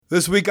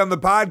This week on the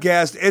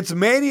podcast, it's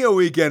Mania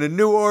weekend in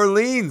New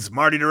Orleans.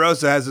 Marty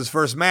DeRosa has his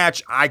first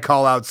match. I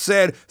call out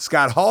Sid.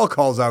 Scott Hall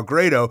calls out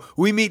Grado.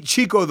 We meet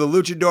Chico the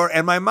Luchador,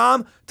 and my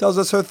mom tells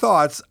us her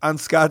thoughts on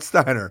Scott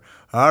Steiner.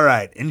 All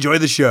right, enjoy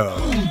the show.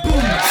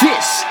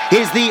 This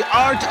is the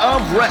Art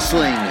of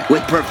Wrestling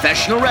with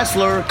professional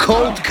wrestler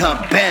Colt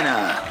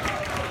Cabana.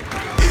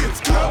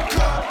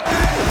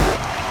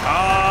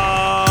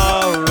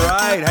 All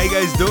right, how you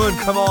guys doing?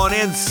 Come on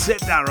in, sit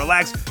down,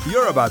 relax.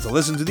 You're about to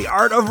listen to The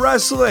Art of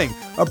Wrestling,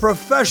 a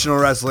professional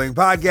wrestling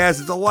podcast.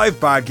 It's a life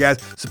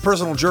podcast. It's a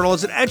personal journal.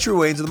 It's an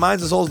entryway into the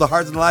minds, the souls, the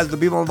hearts, and the lives of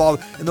the people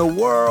involved in the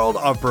world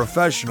of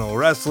professional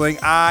wrestling.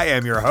 I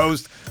am your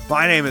host.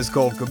 My name is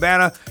Colt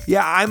Cabana.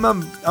 Yeah, I'm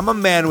a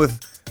man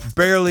with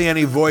barely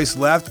any voice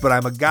left, but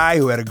I'm a guy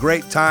who had a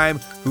great time,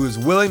 who is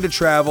willing to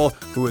travel,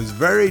 who is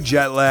very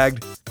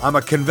jet-lagged. I'm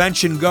a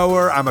convention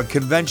goer, I'm a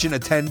convention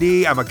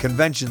attendee, I'm a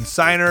convention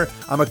signer,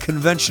 I'm a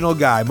conventional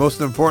guy. Most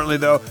importantly,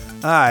 though,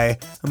 I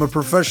am a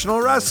professional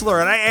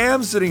wrestler, and I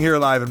am sitting here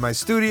live in my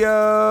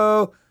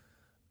studio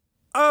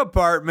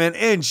apartment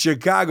in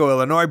Chicago,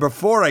 Illinois.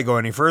 Before I go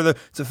any further,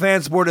 it's a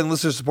fan-supported and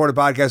listener-supported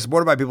podcast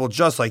supported by people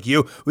just like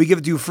you. We give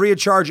it to you free of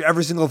charge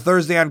every single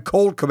Thursday on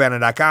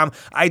ColtCabana.com,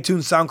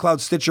 iTunes, SoundCloud,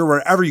 Stitcher,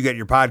 wherever you get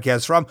your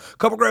podcasts from. A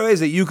couple great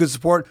ways that you can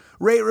support.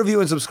 Rate, review,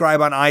 and subscribe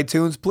on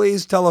iTunes.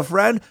 Please tell a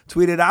friend,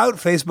 tweet it out,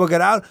 Facebook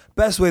it out.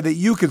 Best way that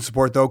you can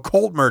support, though,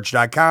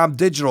 ColtMerch.com,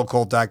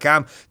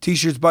 DigitalColt.com,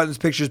 t-shirts, buttons,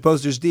 pictures,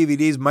 posters,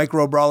 DVDs,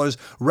 micro brawlers,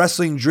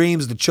 Wrestling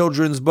Dreams, the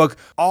children's book,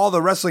 all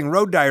the Wrestling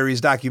Road Diaries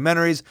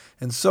documentaries,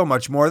 and so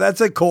much more. That's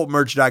at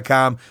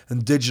ColtMerch.com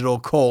and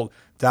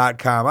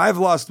DigitalColt.com. I've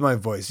lost my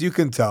voice. You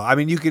can tell. I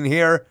mean, you can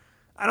hear.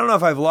 I don't know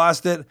if I've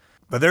lost it,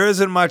 but there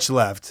isn't much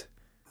left.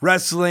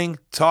 Wrestling,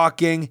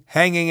 talking,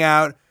 hanging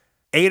out,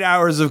 8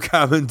 hours of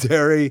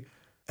commentary,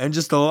 and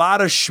just a lot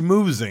of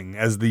schmoozing,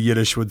 as the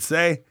Yiddish would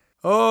say.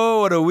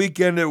 Oh, what a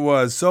weekend it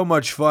was. So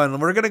much fun.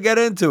 We're going to get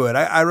into it.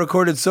 I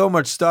recorded so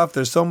much stuff.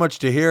 There's so much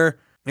to hear.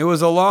 It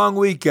was a long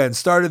weekend.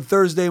 Started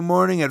Thursday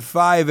morning at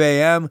 5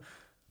 a.m.,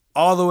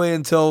 all the way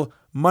until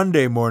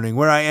Monday morning,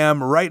 where I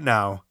am right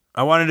now.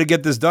 I wanted to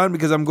get this done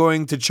because I'm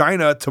going to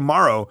China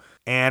tomorrow,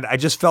 and I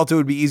just felt it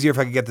would be easier if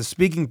I could get the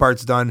speaking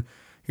parts done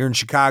here in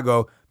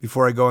Chicago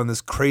before I go on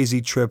this crazy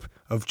trip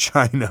of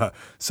China.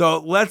 So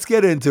let's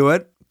get into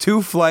it.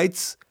 2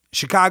 flights,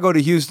 Chicago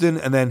to Houston,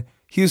 and then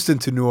Houston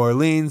to New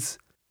Orleans,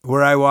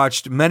 where I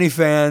watched many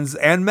fans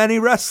and many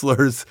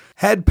wrestlers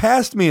head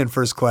past me in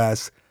first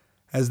class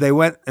as they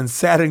went and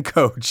sat in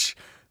coach.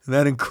 And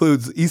that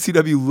includes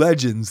ECW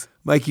legends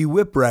Mikey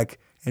Whipwreck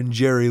and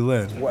Jerry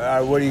Lynn. What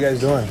are you guys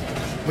doing?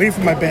 Waiting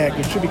for my bag.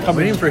 It should be coming.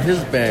 Waiting for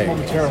his bag.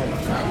 Momentarily.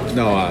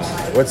 No,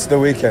 What's the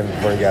weekend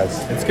for you guys?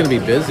 it's going to be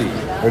busy.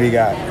 What do you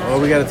got?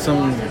 Well, we got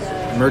some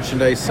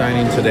merchandise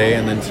signing today,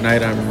 and then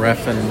tonight I'm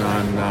reffing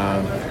on,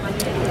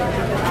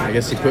 I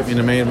guess he put me in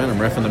the main event. I'm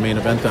reffing the main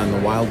event on the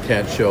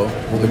Wildcat show.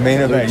 The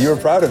main event. You were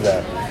proud of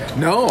that.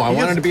 No, I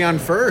wanted to be on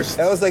first.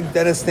 That was like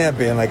Dennis Stamp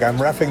being like, I'm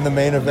reffing the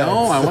main event.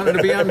 No, I wanted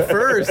to be on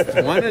first.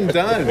 One and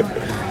done.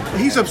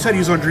 He's upset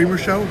he's on Dreamer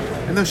Show,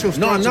 and that show starts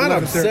No, I'm not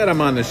at 11:30. upset I'm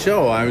on the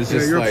show. I was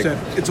just you're like,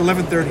 upset. It's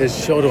 11:30.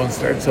 his show don't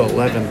start till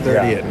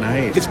 11:30 at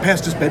night. It's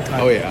past his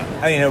bedtime. Oh, yeah.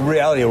 I mean, in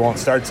reality, it won't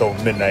start till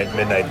midnight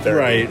 30.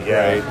 Right.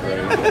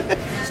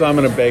 So I'm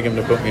going to beg him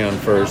to put me on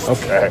first.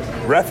 Okay.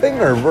 Reffing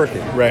or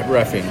working?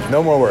 Reffing.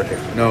 No more working.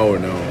 No.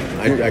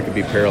 I could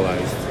be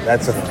paralyzed.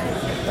 That's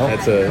I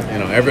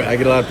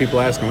get a lot of people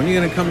asking, when are you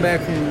going to come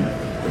back from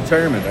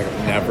retirement? I go,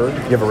 never.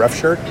 You have a ref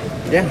shirt?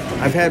 Yeah,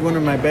 I've had one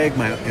in my bag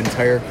my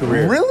entire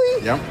career.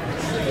 Really?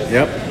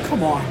 Yep.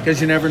 Come on.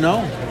 Because you never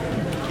know.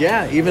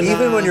 Yeah, even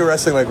when you're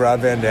wrestling like Rob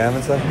Van Dam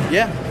and stuff?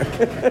 Yeah.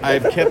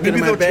 I've kept it Maybe in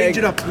my they'll bag. change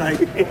it up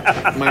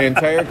tonight. My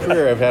entire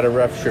career I've had a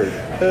ref shirt.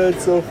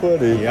 That's so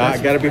funny. Yeah,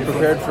 I got to be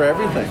prepared for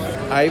everything.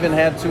 I even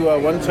had to,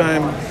 one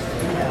time,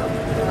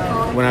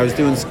 when I was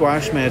doing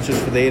squash matches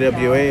for the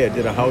AWA, I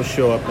did a house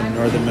show up in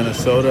northern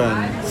Minnesota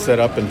and set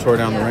up and tore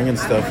down the ring and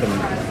stuff and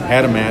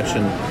had a match,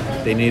 and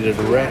they needed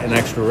an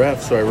extra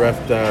ref, so I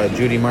reffed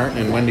Judy Martin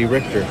and Wendy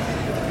Richter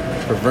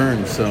for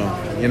Vern, so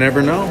you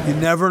never know. You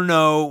never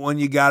know when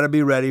you got to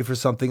be ready for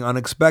something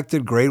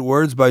unexpected. Great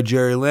words by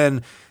Jerry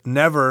Lynn.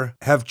 Never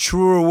have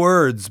truer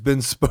words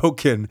been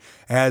spoken.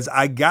 As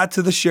I got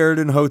to the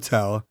Sheraton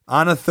Hotel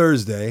on a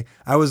Thursday,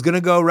 I was going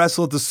to go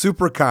wrestle at the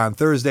SuperCon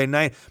Thursday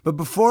night. But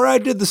before I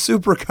did the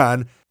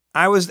SuperCon,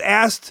 I was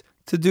asked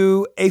to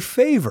do a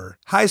favor.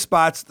 High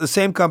Spots, the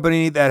same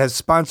company that has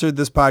sponsored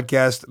this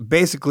podcast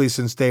basically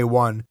since day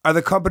one, are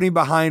the company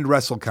behind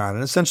WrestleCon,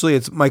 and essentially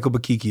it's Michael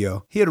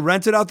Bakikio. He had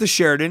rented out the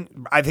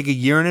Sheraton, I think a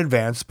year in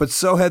advance, but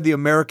so had the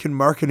American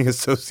Marketing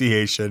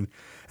Association,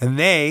 and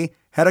they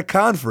had a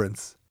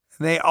conference,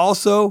 and they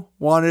also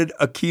wanted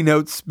a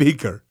keynote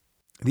speaker.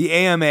 The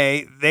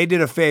AMA, they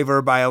did a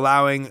favor by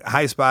allowing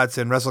High Spots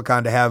and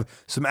WrestleCon to have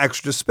some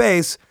extra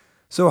space,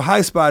 so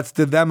High Spots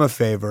did them a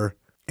favor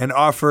and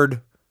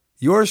offered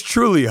yours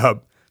truly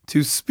up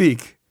to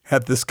speak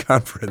at this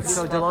conference.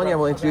 So Deloney, I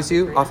will introduce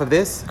you off of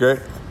this. Great.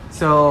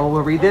 So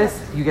we'll read this.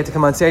 You get to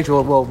come on stage.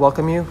 We'll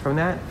welcome you from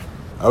that.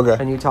 Okay.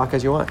 And you talk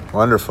as you want.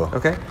 Wonderful.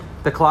 Okay?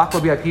 The clock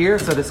will be up here,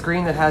 so the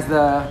screen that has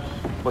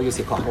well, you'll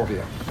see a clock won't be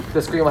there.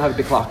 The screen will have a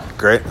big clock.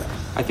 Great.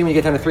 I think when you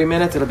get down to 3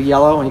 minutes, it'll be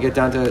yellow. When you get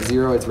down to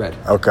 0, it's red.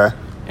 Okay.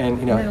 And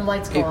And then the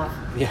lights go off.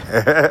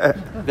 Yeah.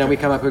 Then we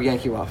come up, we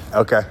yank you off.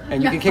 Okay.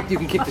 And you can kick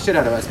the shit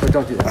out of us, but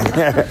don't do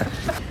that.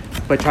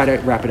 But try to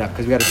wrap it up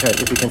because we got to try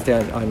if we can stay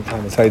on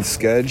time. Tight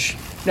sketch.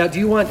 Now, do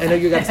you want? I know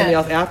you got something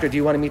else after. Do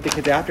you want to meet the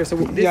kids after? So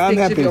this Yeah, I'm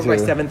thing should be happy over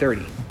by to.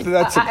 7:30.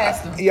 That's. I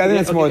asked them. Yeah, I think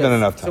that's Okay, more than yes.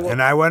 enough So time. we'll-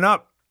 And I went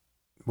up.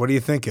 What are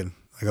you thinking?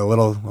 Like a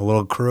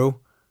little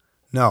crew?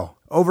 No,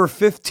 over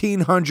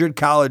 1,500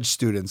 college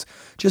students.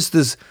 Just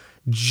this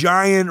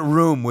giant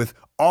room with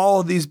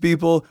all these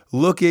people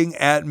looking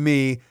at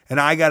me, and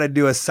I got to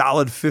do a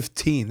solid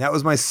 15. That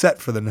was my set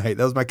for the night.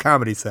 That was my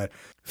comedy set.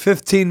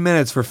 15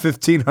 minutes for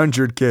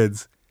 1,500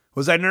 kids.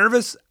 Was I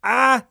nervous?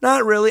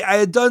 Not really. I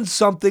had done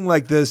something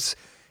like this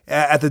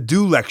at the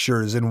Do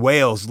Lectures in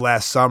Wales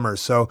last summer,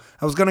 so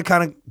I was going to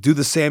kind of do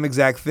the same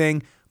exact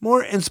thing.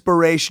 More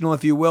inspirational,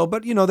 if you will,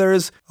 but there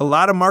is a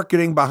lot of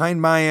marketing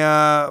behind my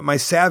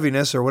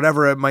savviness or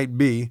whatever it might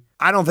be.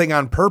 I don't think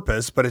on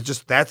purpose, but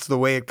that's the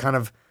way it kind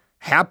of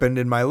happened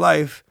in my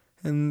life,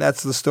 and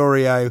that's the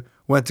story I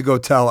went to go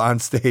tell on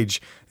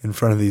stage in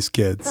front of these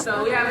kids.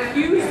 So we have a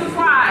huge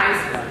surprise.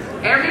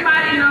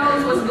 Everybody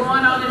knows what's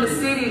going on in the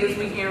city this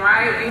weekend,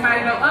 right?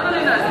 Anybody know other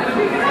than us?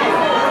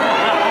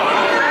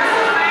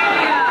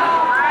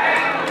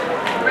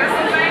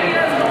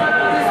 WrestleMania is going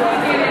on this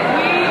weekend, and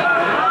we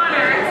are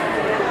honored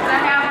to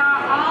have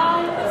our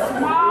own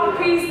small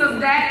piece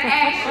of that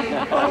action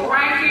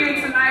right here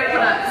tonight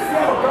with us.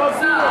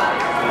 So,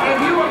 if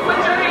you will put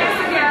your hands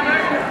together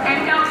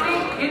and help me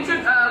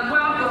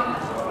welcome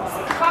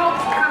Colt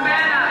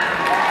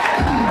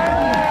Cabana.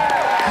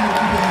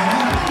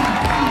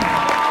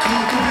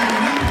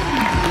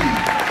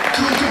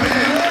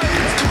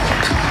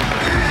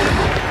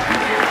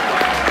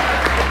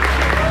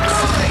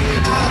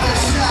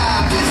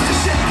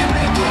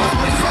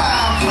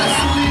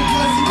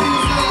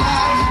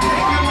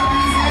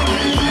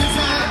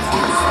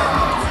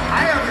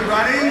 Hi,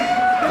 everybody.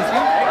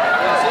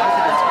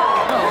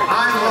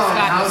 I love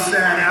how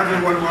sad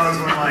everyone was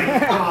when,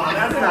 oh,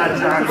 that's not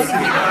John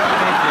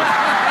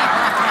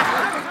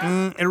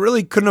Cena. It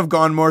really couldn't have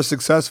gone more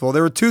successful.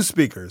 There were two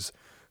speakers.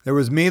 There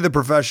was me, the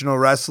professional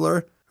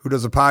wrestler, who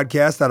does a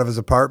podcast out of his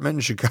apartment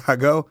in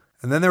Chicago.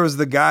 And then there was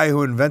the guy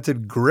who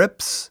invented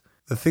grips,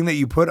 the thing that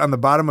you put on the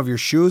bottom of your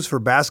shoes for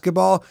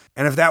basketball.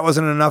 And if that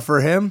wasn't enough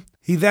for him,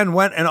 he then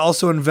went and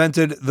also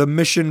invented the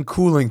Mission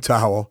cooling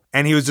towel.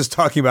 And he was just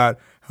talking about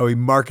how he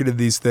marketed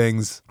these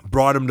things,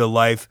 brought them to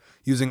life,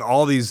 using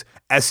all these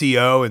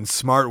SEO and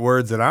smart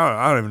words that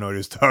I don't even know what he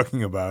was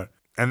talking about.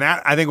 And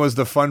that, I think, was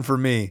the fun for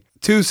me.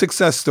 Two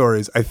success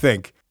stories, I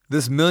think.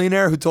 This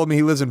millionaire who told me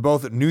he lives in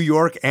both New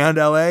York and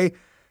LA,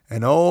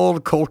 and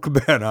old Colt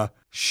Cabana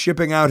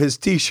shipping out his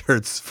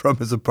t-shirts from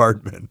his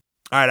apartment.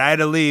 All right, I had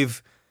to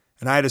leave,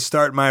 and I had to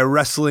start my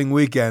wrestling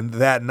weekend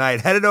that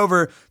night. Headed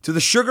over to the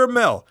Sugar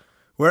Mill,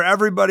 where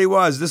everybody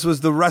was. This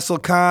was the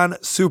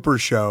WrestleCon Super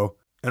Show.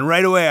 And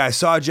right away, I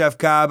saw Jeff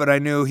Cobb, and I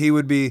knew he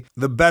would be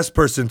the best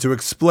person to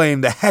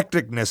explain the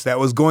hecticness that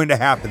was going to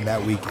happen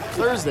that weekend.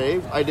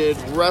 Thursday, I did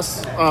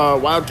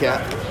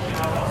Wildcat,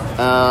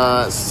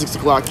 6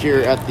 o'clock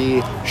here at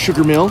the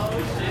Sugar Mill.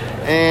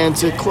 And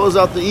to close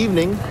out the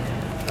evening,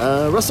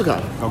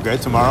 WrestleCon. Okay,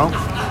 tomorrow?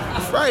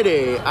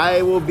 Friday,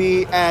 I will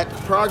be at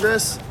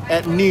Progress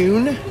at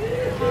noon.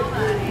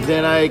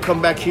 Then I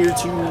come back here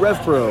to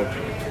RevPro.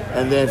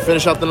 And then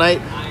finish out the night,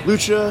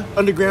 Lucha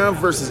Underground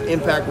versus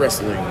Impact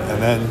Wrestling.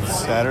 And then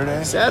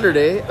Saturday?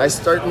 Saturday, I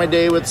start my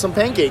day with some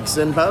pancakes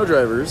and pile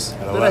drivers.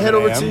 Then I head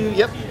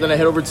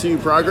over to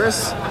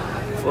Progress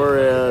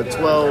for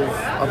 12.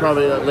 I'll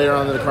probably later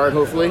on in the card,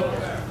 hopefully.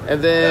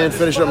 And then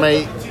finish up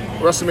my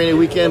WrestleMania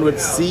weekend with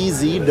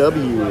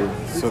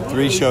CZW. So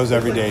 3 shows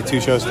every day,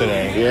 2 shows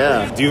today.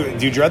 Yeah. Do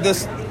you dread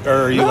this?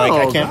 Or are you No,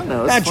 I can't, God,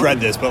 no, it's not fun. dread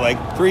this,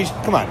 but 3,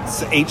 come on,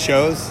 8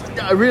 shows?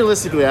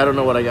 Realistically, I don't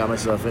know what I got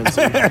myself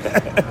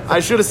into. I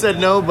should have said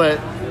no, but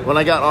when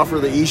I got offered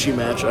the Ishii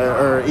match,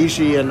 or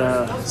Ishii and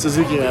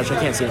Suzuki match, I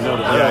can't say no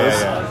to those.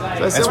 Yeah.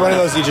 So I said, It's one of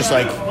those you just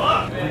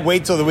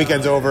wait till the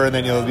weekend's over and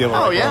then you'll be able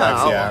to Oh, yeah.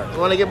 relax.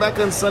 When I get back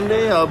on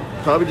Sunday, I'll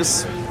probably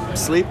just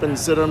sleep and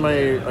sit on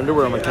my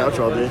underwear on my couch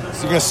all day.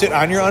 So you're going to sit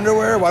on your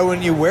underwear? Why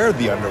wouldn't you wear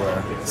the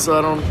underwear? So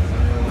I don't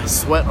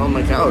sweat on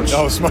my couch.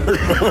 Oh, smart.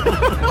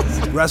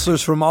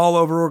 Wrestlers from all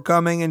over were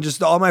coming, and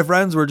just all my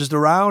friends were just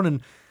around,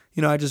 and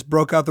I just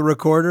broke out the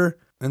recorder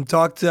and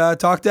talked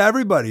to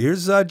everybody.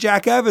 Here's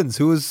Jack Evans,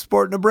 who was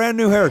sporting a brand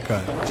new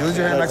haircut. Did you lose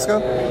your hair in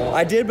Mexico?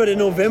 I did, but in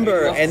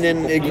November, and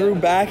then it grew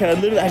back, and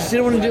I just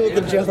didn't want to deal with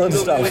the gel and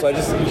stuff, so I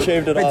just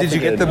shaved it off. Did you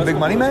get the big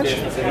money match?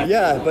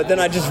 Yeah, but then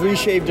I just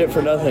reshaped it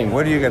for nothing.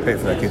 What do you get paid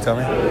for that? Can you tell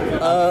me?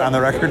 On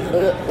the record?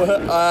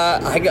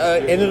 I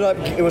ended up,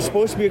 it was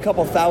supposed to be a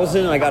couple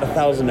thousand, and I got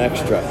 1,000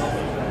 extra.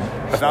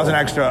 1,000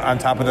 extra on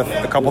top of the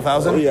couple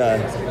thousand? Yeah.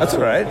 That's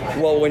all right.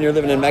 Well, when you're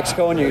living in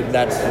Mexico,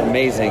 that's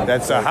amazing.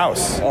 That's a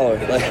house. Oh,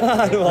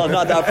 well,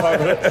 not that far.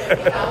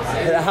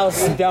 But a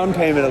house down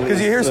payment at least.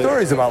 Because you hear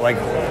stories about, like,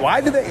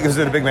 why did they... Was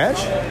it a big match?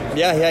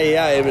 Yeah.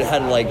 It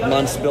had, like,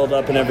 months build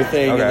up and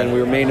everything. Okay. And then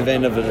we were main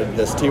event of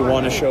this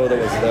Tijuana show that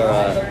was their...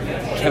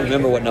 I can't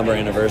remember what number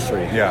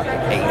anniversary.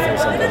 Yeah. 8th or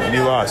something. And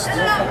you lost.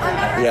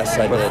 Yes,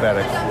 I did.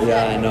 Pathetic.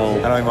 Yeah, I know.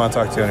 I don't even want to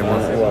talk to you anymore.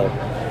 Well,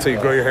 So you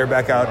grow your hair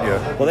back out.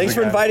 Yeah. Well, thanks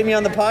for inviting me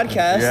on the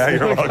podcast. Yeah,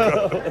 you're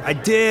welcome. I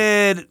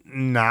did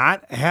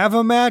not have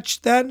a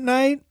match that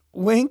night.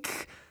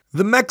 Wink.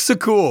 The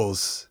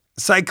Mexicools,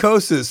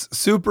 Psychosis,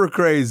 Super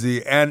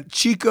Crazy, and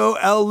Chico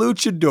El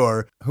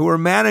Luchador, who were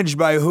managed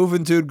by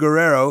Juventud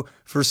Guerrero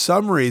for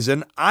some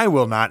reason, I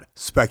will not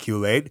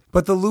speculate,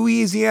 but the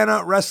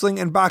Louisiana Wrestling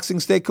and Boxing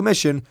State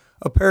Commission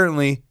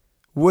apparently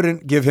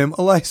wouldn't give him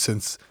a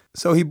license.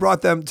 So he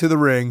brought them to the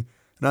ring,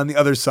 and on the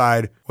other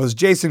side was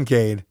Jason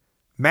Cade,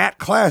 Matt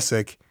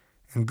Classic,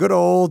 and good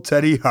old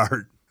Teddy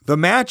Hart. The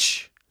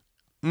match?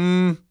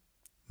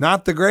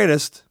 Not the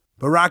greatest,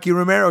 but Rocky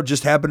Romero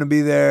just happened to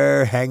be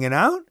there hanging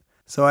out,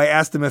 so I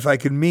asked him if I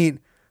could meet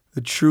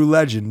the true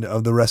legend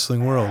of the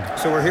wrestling world.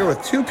 So we're here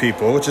with two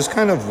people, which is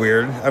kind of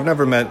weird. I've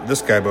never met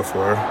this guy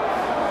before.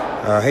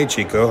 Hey,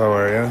 Chico, how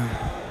are you?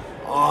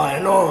 Oh,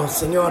 hello,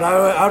 senor.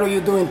 How are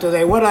you doing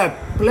today? What a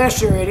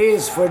pleasure it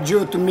is for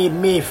you to meet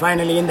me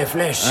finally in the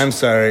flesh. I'm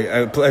sorry,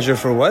 a pleasure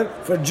for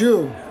what? For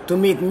you to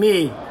meet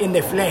me in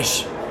the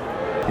flesh.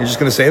 You're just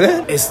going to say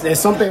that? There's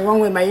something wrong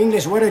with my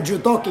English. What are you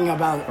talking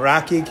about?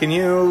 Rocky, can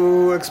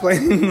you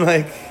explain,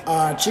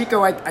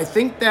 Chico, I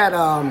think that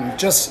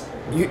just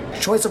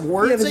choice of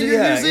words that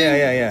you're using?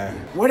 Yeah.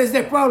 What is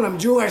the problem?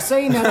 You are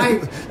saying that I...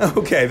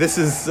 Okay, this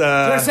is...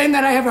 You're saying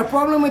that I have a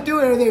problem with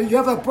you? Or you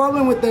have a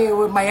problem with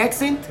my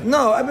accent?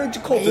 No, I mean,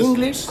 Colt is...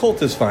 English?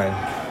 Colt is fine.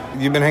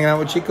 You've been hanging out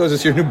with Chico? Is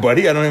this your new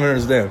buddy? I don't even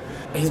understand.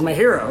 He's my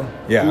hero.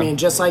 Yeah. I mean,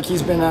 just like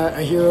he's been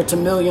a hero to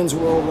millions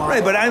worldwide.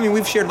 Right, but I mean,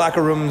 we've shared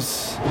locker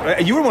rooms.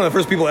 You were one of the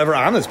first people ever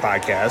on this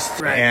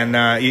podcast. Right. And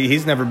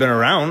he's never been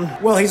around.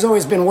 Well, he's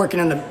always been working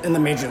in the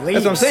major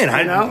leagues. That's what I'm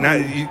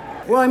saying.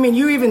 Well, I mean,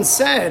 you even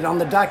said on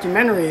the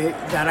documentary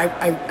that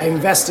I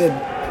invested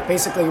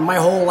basically my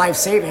whole life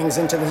savings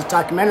into this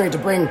documentary to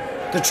bring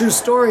the true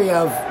story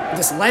of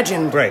this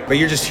legend. Right, but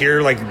you're just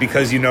here like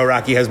because you know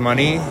Rocky has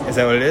money? Is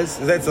that what it is?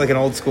 Is that like an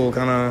old school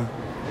kind of...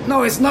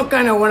 No, it's not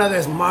kind of one of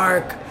those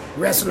mark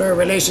wrestler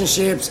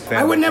relationships.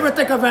 I would never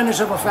take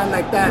advantage of a fan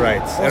like that.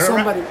 Right. Or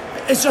somebody.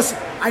 It's just,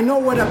 I know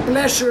what a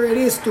pleasure it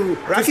is to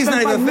Rocky's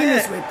spend not 5 even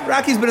minutes fit. with you.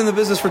 Rocky's been in the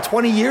business for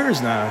 20 years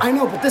now. I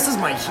know, but this is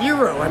my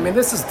hero. I mean,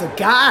 this is the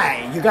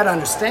guy. You got to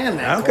understand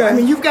that. Okay. I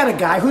mean, you've got a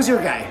guy. Who's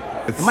your guy?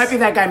 It might be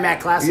that guy,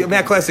 Matt Classic. Yeah,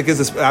 Matt Classic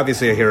is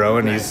obviously a hero,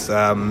 and he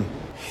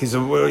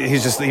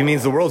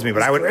means the world to me.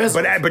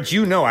 But but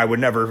you know, I would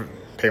never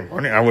pay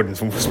money. I wouldn't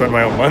spend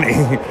my own money.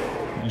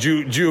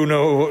 You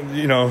know.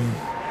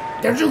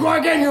 There you go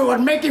again. You were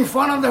making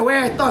fun of the way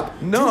I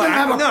thought. No,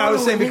 I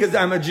was saying because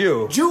I'm a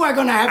Jew. Jew are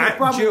gonna have a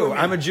problem.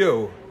 I'm a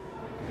Jew.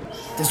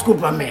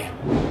 Discúlpame.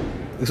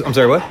 I'm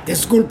sorry, what?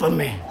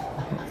 Discúlpame.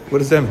 What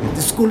does that mean?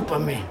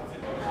 Discúlpame.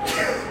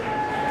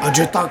 Are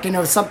you talking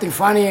of something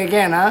funny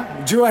again, huh?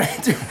 You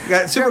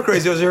got super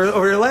crazy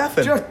over here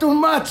laughing. You're too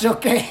much,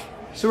 okay?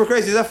 Super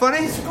crazy, is that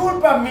funny?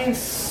 Disculpa means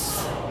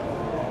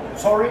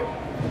sorry.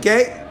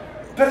 Okay.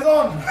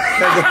 Perdón.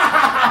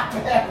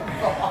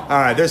 All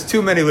right, there's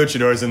too many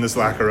luchadors in this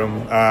locker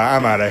room.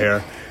 I'm out of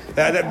here.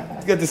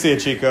 Good to see you,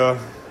 Chico.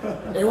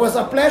 It was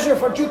a pleasure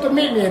for you to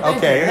meet me.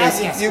 Okay,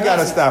 you got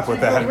to stop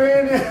with that.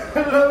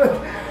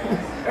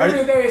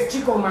 Every day is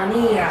Chico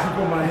Mania.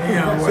 Chico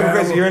Mania. Super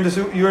crazy.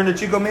 You're into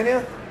Chico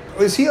Mania?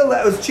 Was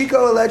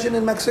Chico a legend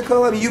in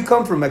Mexico? I mean, you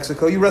come from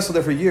Mexico. You wrestled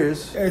there for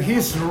years.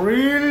 He's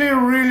really,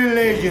 really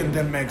legend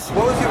in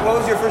Mexico. What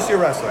was your first year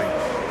wrestling?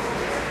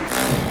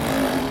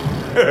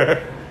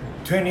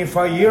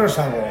 25 years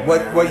ago.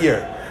 What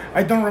year?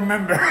 I don't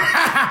remember.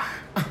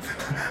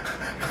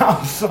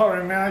 I'm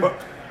sorry, man.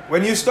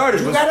 When you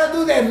started, you gotta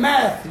do the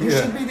math. You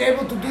should be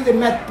able to do the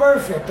math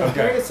perfect.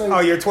 Okay. So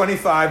you're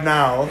 25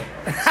 now.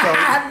 So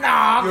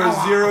no, you're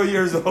 0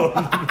 years old.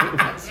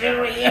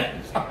 0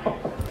 years old.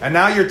 And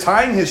now you're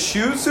tying his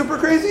shoes, super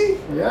crazy?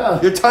 Yeah.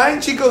 You're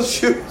tying Chico's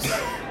shoes.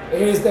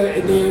 It is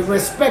the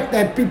respect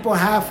that people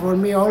have for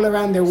me all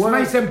around the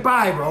world. It's my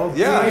senpai, bro.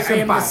 Yeah. I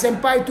am a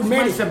senpai to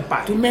many.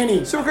 To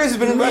many. Super Crazy's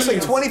been in wrestling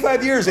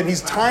 25 years, and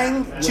he's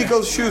tying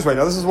Chico's shoes right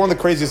now. This is one of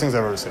the craziest things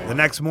I've ever seen. The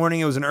next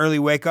morning, it was an early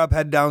wake up,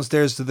 head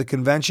downstairs to the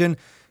convention,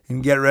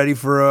 and get ready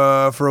for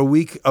a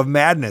week of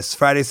madness.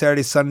 Friday,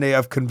 Saturday, Sunday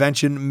of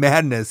convention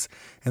madness.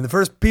 And the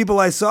first people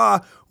I saw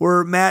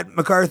were Matt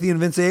McCarthy and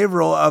Vince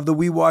Averill of the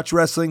We Watch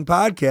Wrestling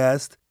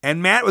podcast.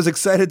 And Matt was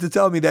excited to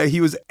tell me that he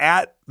was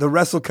at the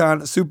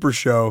WrestleCon Super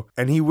Show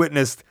and he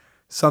witnessed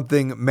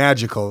something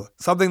magical.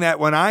 Something that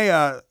when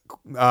I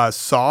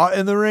saw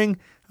in the ring,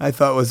 I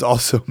thought was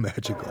also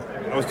magical.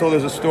 I was told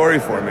there's a story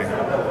for me.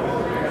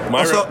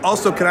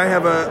 Also, can I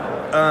have a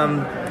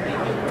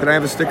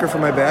sticker for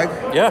my bag?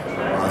 Yeah.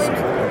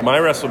 Awesome. My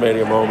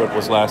WrestleMania moment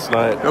was last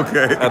night.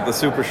 Okay. At the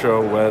Super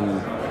Show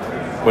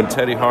when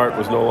Teddy Hart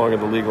was no longer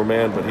the legal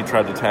man, but he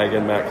tried to tag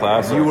in Matt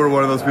Classic. You were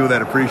one of those people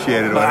that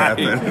appreciated what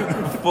happened.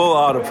 Full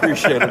out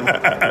appreciated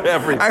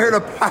everything. I heard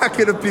a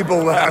pocket of people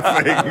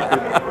laughing,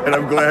 and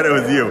I'm glad it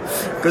was you,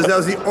 because that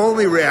was the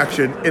only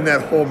reaction in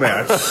that whole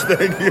match.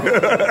 Thank you.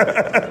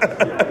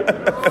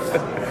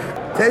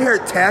 Teddy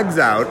Hart tags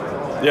out.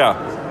 Yeah.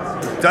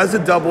 Does a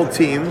double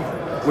team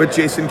with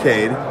Jason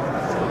Cade.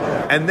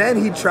 And then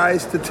he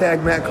tries to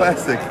tag Matt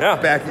Classic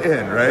back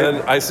in, right? And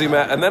I see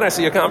Matt, and then I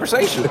see a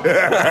conversation. And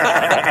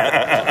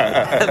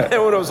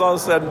then when it was all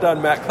said and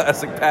done, Matt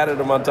Classic patted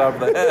him on top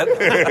of the head.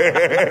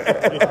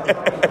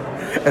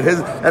 And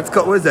that's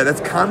called, what is that?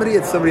 That's comedy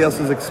at somebody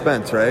else's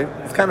expense, right?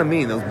 It's kind of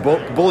mean. Those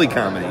bully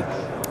comedy.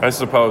 I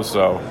suppose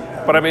so.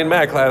 But I mean,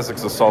 Matt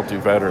Classic's a salty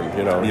veteran.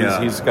 You know,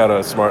 he's got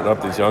to smarten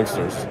up these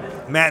youngsters.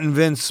 Matt and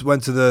Vince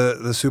went to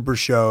the Super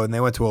Show, and they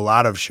went to a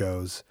lot of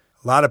shows.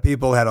 A lot of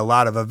people had a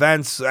lot of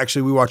events.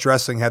 Actually, We Watch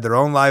Wrestling had their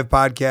own live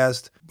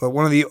podcast. But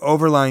one of the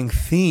overlying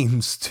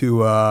themes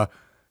to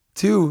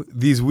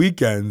these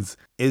weekends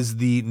is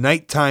the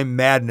nighttime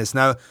madness.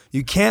 Now,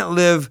 you can't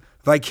live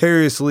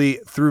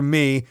vicariously through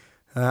me.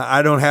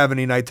 I don't have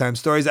any nighttime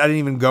stories. I didn't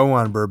even go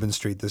on Bourbon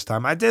Street this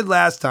time. I did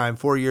last time,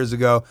 4 years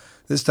ago.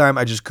 This time,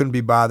 I just couldn't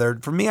be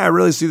bothered. For me, I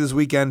really see this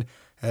weekend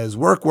as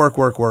work,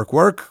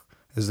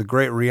 as the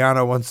great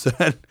Rihanna once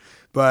said.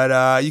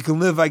 But you can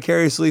live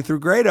vicariously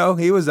through Grado.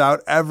 He was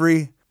out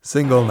every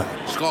single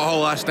night. Scott Hall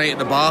last night at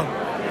the bar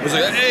was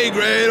like, "Hey,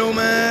 Grado,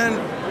 man.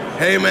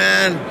 Hey,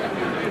 man.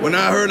 When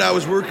I heard I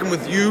was working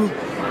with you,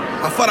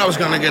 I thought I was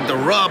going to get the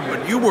rub,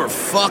 but you were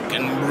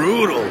fucking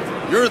brutal.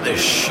 You're the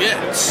shit."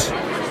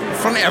 In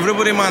front of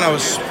everybody, man, I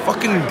was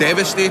fucking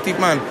devastated,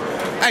 man.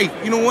 Hey,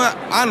 you know what?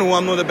 I know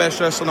I'm not the best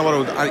wrestler in the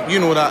world. You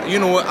know that. You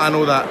know what? I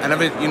know that.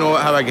 And you know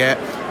how I get.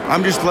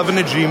 I'm just living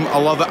the dream. I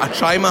love it. I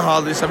try my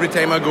hardest every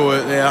time I go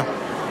out there.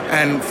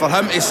 And for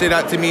him to say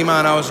that to me,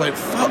 man, I was like,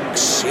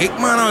 fuck's sake,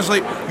 man. I was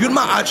like, you're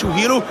my actual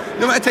hero.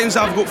 The amount of times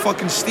I've got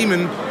fucking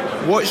steaming,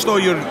 watched all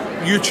your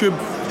YouTube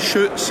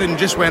shoots and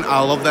just went, I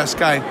love this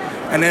guy.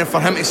 And then for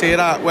him to say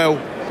that, well...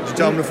 Did you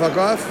tell him to fuck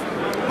off?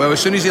 Well, as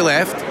soon as he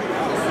left,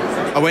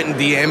 I went and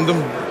DM'd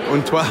him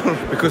on Twitter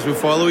because we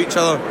follow each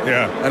other.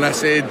 Yeah. And I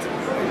said,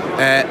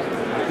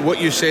 what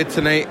you said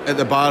tonight at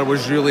the bar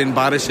was really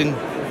embarrassing.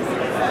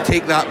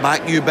 Take that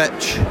back, you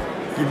bitch.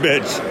 You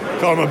bitch.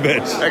 Call him a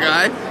bitch.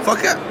 Okay, fuck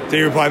it. Did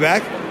he reply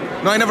back?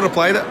 No, I never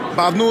replied it.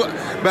 But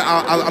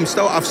I've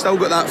still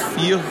got that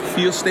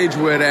fear stage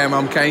where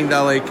I'm kind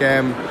of like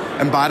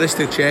embarrassed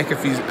to check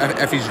if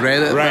he's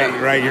read it.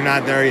 Right. You're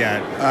not there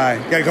yet.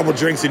 Got a couple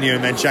drinks in you,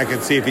 and then check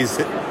and see if he's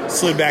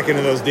slid back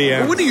into those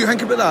DMs. Well, what do you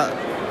think about that?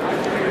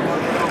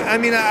 I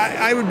mean,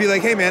 I would be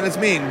like, hey man, that's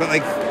mean, but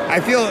like, I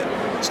feel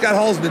Scott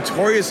Hall's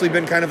notoriously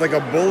been kind of like a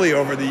bully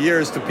over the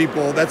years to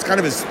people. That's kind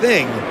of his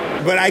thing.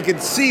 But I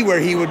could see where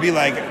he would be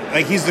like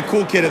he's the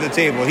cool kid at the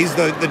table. He's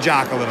the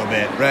jock a little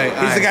bit. Right.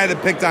 He's the guy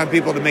that picked on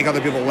people to make other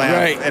people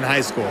laugh in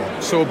high school.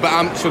 So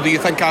do you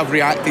think I've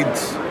reacted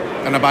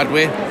in a bad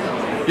way?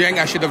 You think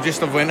I should have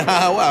just went,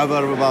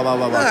 whatever, blah, blah,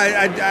 blah, blah?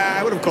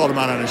 I would have called him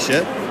out on his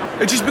shit.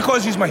 It's just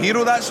because he's my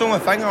hero, that's the only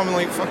thing. I'm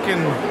like,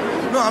 fucking...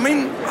 No, I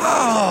mean,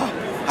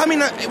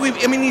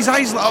 his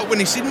eyes lit up when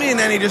he seen me, and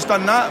then he just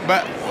done that.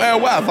 But, well,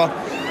 whatever.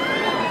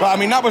 But, I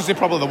mean, that was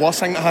probably the worst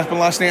thing that happened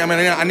last night. I mean,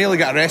 I nearly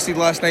got arrested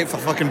last night for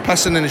fucking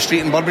pissing in the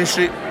street in Bourbon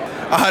Street.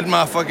 I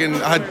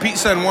had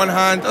pizza in one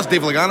hand. That's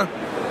Dave Lagana.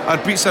 I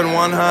had pizza in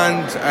one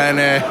hand and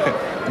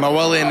my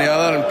willy in the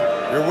other.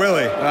 And your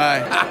willy?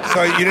 Aye.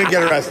 So you didn't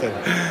get arrested?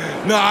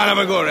 No, I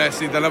never got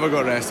arrested.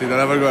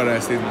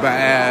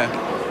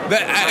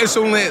 But it's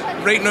only,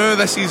 right now,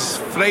 this is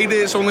Friday.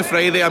 It's only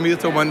Friday. I'm here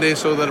till Monday,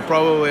 so there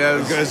probably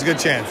is. There's a good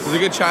chance. There's a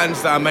good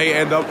chance that I might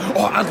end up...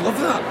 Oh, I'd love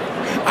that.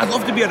 I'd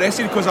love to be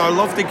arrested because I'd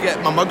love to get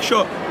my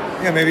mugshot.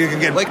 Yeah, maybe you can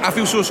get... Like, I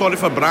feel so sorry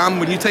for Bram.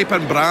 When you type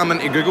in Bram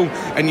into Google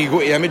and you go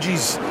to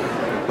images,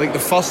 like, the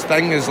first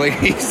thing is, like,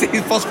 his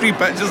first 3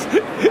 pictures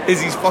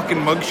is his fucking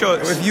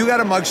mugshots. If you got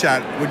a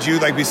mugshot, would you,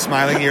 like, be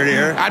smiling ear to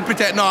ear? I'd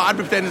pretend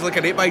it's like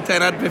an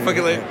 8x10. I'd be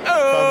fucking like,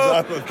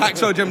 oh,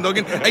 hacksaw Jim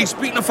Duggan. Hey,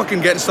 speaking of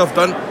fucking getting stuff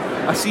done,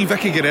 I see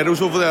Vicky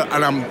Guerrero's over there,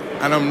 and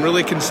I'm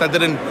really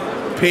considering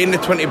paying the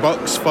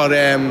 $20 for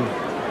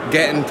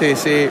getting to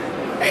say,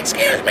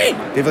 excuse me.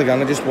 Dave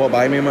Lagana just walked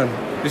by me, man.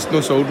 Just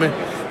no sold me.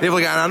 Dave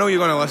Lagana, I know you're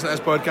going to listen to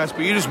this podcast,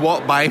 but you just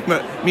walked by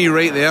me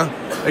right there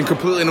and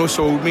completely no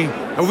sold me.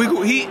 And we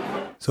go heat.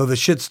 So the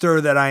shit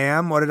stir that I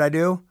am, what did I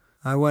do?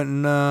 I went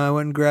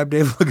and grabbed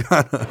Dave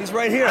Lagana. He's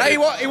right here. He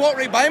walked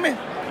right by me.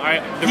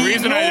 The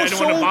reason I didn't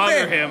want to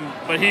bother him,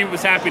 but he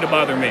was happy to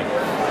bother me.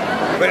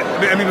 But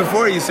I mean,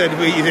 before you said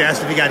you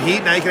asked if he got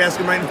heat. Now you can ask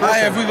him right in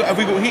person. Have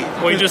we got heat?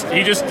 Well, he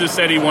just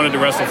said he wanted to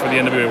wrestle for the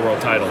NWA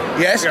World Title.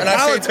 Yes, and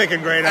I said,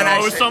 politicking great. And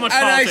it was so much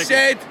politicking. And I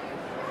said,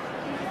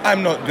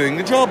 I'm not doing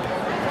the job.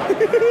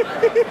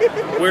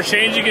 We're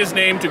changing his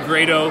name to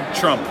Grado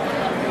Trump.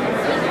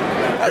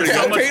 I'll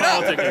take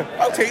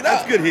that.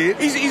 That's good heat.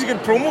 He's a good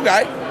promo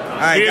guy. All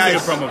right, He's guys. a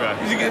good promo guy.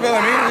 He's a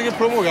good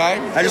promo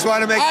guy. I just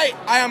want to make...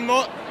 I am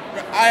not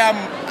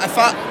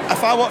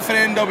If I work for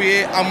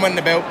NWA, I'm winning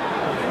the belt.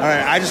 All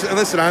right, I just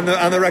listen on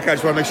the record. I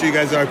just want to make sure you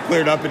guys are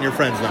cleared up and you're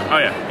friends now. Oh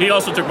yeah, he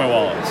also took my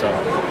wallet. So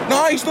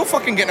no, he's not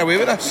fucking getting away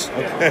with this.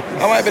 Okay.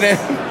 I might be there.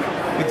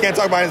 You can't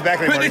talk behind his back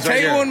anymore. Put the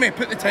title on me.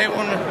 Put the title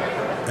on me.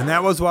 And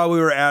that was while we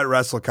were at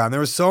WrestleCon. There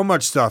was so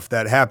much stuff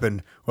that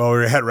happened while we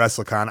were at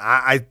WrestleCon.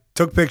 I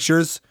took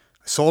pictures,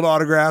 I sold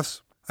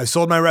autographs, I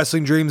sold my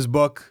Wrestling Dreams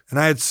book, and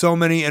I had so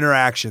many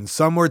interactions.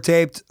 Some were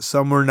taped,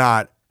 some were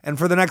not. And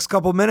for the next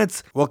couple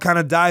minutes, we'll kind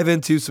of dive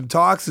into some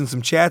talks and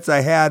some chats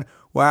I had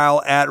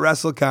while at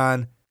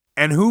WrestleCon.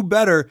 And who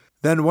better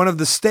than one of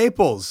the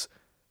staples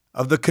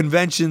of the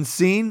convention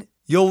scene?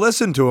 You'll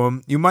listen to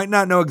him. You might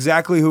not know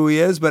exactly who he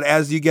is, but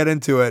as you get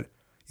into it,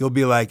 you'll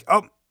be like,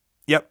 oh,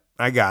 yep,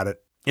 I got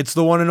it. It's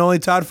the one and only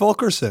Todd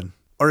Fulkerson,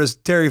 or as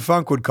Terry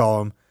Funk would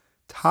call him,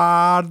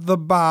 Todd the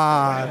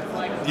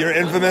Bod. You're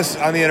infamous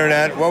on the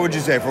internet. What would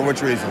you say? For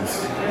which reasons?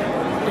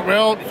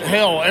 Well,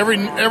 hell,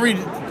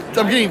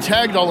 I'm getting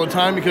tagged all the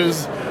time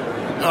because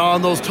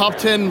on those top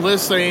 10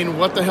 lists saying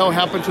what the hell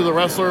happened to the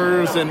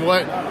wrestlers and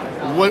what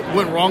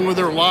went wrong with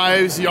their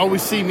lives. You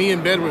always see me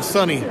in bed with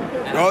Sonny.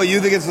 Oh,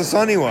 you think it's the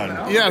Sonny one?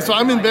 Yeah, so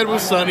I'm in bed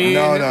with Sonny.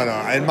 No.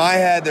 In my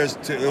head, there's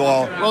two.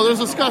 Well, there's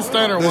a Scott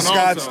Steiner one. The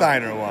Scott also.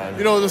 Steiner one.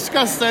 You know, the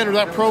Scott Steiner,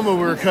 that promo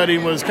we were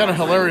cutting was kind of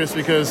hilarious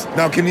because...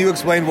 Now, can you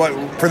explain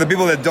for the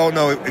people that don't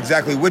know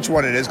exactly which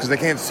one it is, because they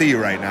can't see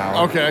you right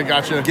now. Okay, I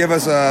gotcha. Give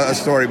us a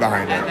story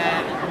behind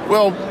it.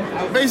 Well,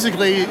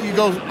 basically, you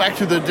go back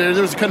to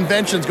there's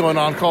conventions going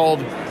on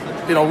called,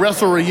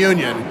 Wrestle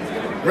Reunion.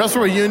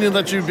 Wrestle Reunion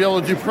lets you be able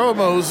to do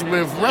promos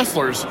with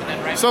wrestlers.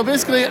 So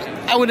basically,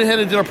 I went ahead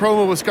and did a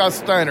promo with Scott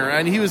Steiner,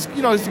 and he was,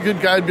 he's a good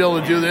guy to be able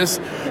to do this.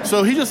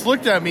 So he just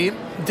looked at me,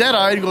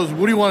 dead-eyed, and goes,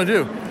 what do you want to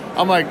do?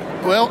 I'm like,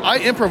 well, I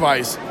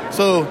improvise.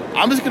 So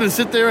I'm just going to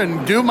sit there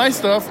and do my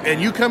stuff,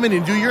 and you come in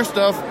and do your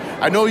stuff.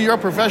 I know you're a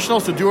professional,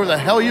 so do whatever the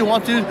hell you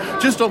want to.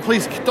 Just don't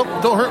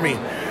hurt me.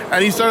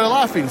 And he started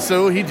laughing,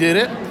 so he did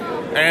it.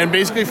 And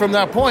basically from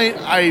that point,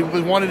 I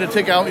wanted to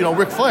take out,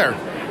 Ric Flair.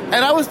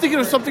 And I was thinking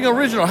of something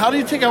original. How do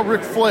you take out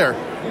Ric Flair?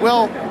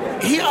 Well,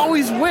 he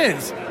always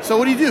wins. So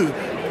what do?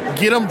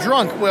 Get him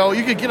drunk. Well,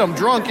 you could get him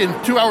drunk,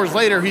 and 2 hours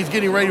later, he's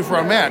getting ready for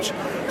a match.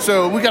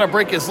 So we got to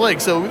break his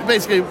legs. So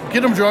basically,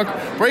 get him drunk,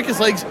 break his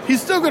legs.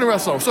 He's still going to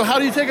wrestle. So how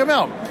do you take him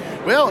out?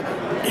 Well,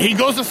 he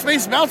goes to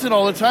Space Mountain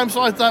all the time. So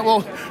I thought,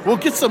 well, we'll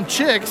get some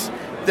chicks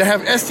that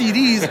have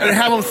STDs and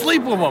have them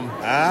sleep with them.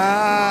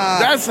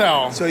 That's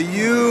how. So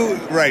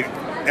right.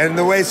 And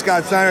the way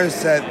Scott Steiner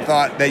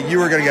thought that you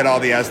were going to get all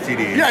the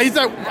STDs. Yeah, he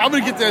thought, I'm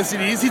going to get the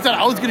STDs. He thought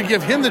I was going to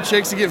give him the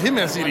chicks to give him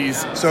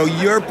STDs. So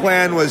your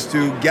plan was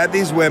to get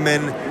these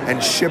women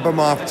and ship them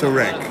off to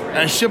Rick.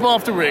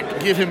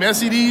 Give him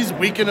STDs,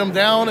 weaken him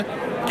down,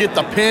 get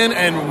the pin,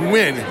 and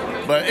win.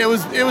 But it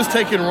was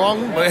taken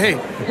wrong. But hey,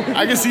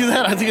 I can see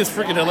that. I think it's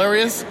freaking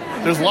hilarious.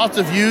 There's lots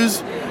of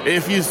views.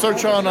 If you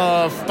search on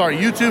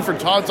YouTube for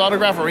Todd's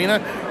Autograph Arena,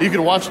 you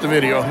can watch the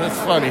video. That's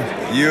funny.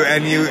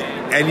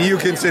 And you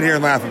can sit here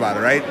and laugh about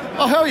it, right?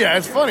 Oh, hell yeah.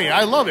 It's funny.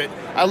 I love it.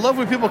 I love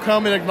when people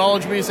come and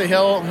acknowledge me and say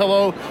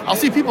hello. I'll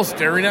see people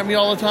staring at me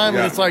all the time,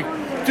 and it's like,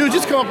 dude,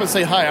 just come up and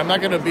say hi. I'm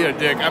not going to be a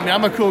dick. I mean,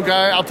 I'm a cool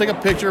guy. I'll take a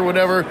picture,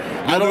 whatever.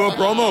 I'll do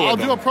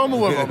a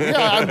promo with them.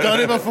 Yeah, I've done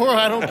it before.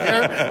 I don't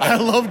care. I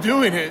love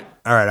doing it.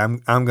 All right,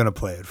 I'm going to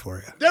play it for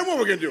you. Then what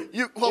we're going to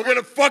do? We're going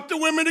to fuck the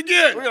women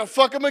again. We're going to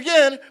fuck them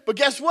again. But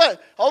guess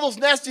what? All those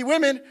nasty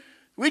women,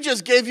 we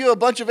just gave you a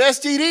bunch of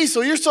STDs,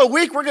 so you're so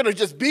weak, we're going to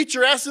just beat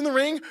your ass in the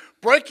ring,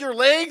 break your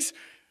legs.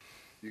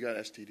 You got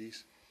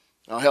STDs?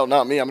 Oh, hell,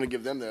 not me. I'm going to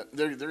give them that.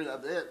 They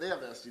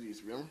have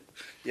STDs, remember?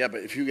 Yeah,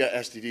 but if you got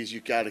STDs,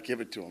 you got to give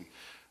it to them.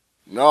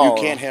 No.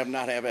 You can't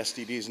not have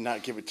STDs and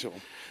not give it to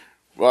them.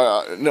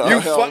 Well, no.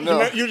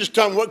 You just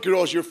tell them what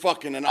girls you're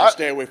fucking, and I'll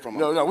stay away from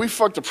them. No, we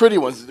fucked the pretty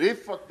ones. They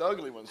fucked the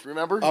ugly ones,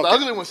 remember? Okay. The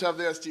ugly ones have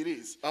the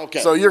STDs. Okay.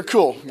 So you're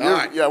cool. All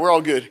right. Yeah, we're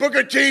all good.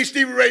 Booker T,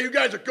 Stevie Ray, you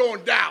guys are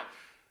going down.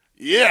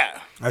 Yeah.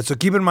 All right, so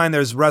keep in mind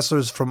there's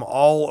wrestlers from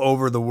all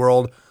over the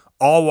world,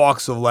 all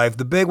walks of life.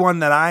 The big one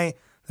that I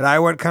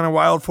went kind of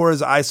wild for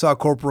is I saw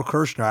Corporal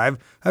Kirshner.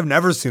 I've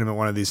never seen him at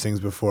one of these things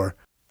before.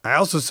 I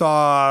also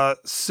saw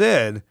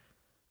Sid,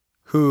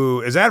 who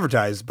is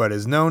advertised but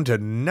is known to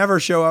never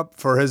show up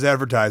for his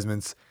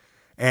advertisements.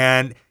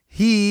 And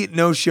he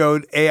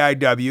no-showed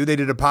AIW. They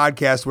did a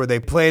podcast where they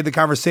played the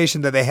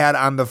conversation that they had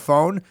on the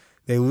phone.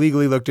 They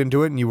legally looked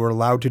into it, and you were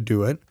allowed to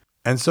do it.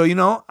 And so,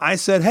 I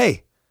said,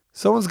 hey,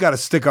 someone's got to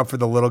stick up for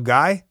the little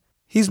guy.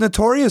 He's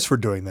notorious for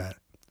doing that.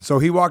 So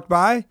he walked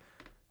by,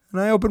 and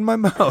I opened my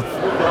mouth.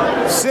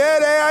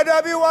 Sid,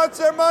 AIW wants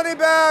their money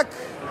back.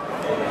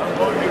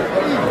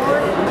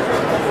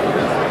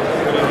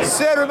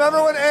 Sid,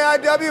 remember when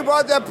AIW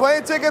bought that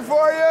plane ticket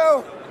for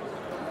you?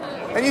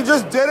 And you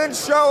just didn't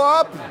show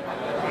up?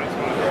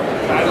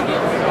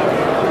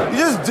 You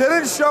just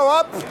didn't show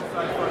up?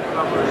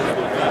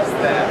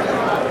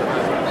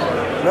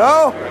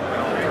 No?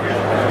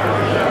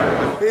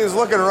 He was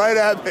looking right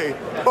at me.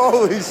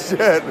 Holy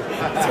shit.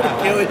 He's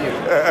gonna kill you.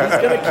 He's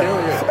gonna kill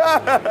you.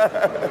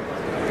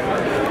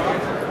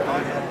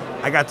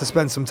 I got to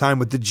spend some time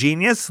with the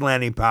genius,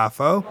 Lanny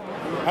Poffo.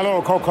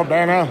 Hello, Colt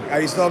Cabana. Are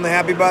you still on the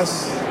Happy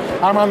Bus?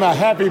 I'm on the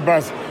Happy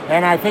Bus,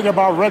 and I think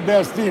about Red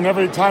Bastien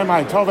every time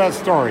I tell that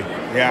story.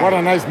 Yeah. What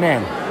a nice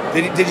man.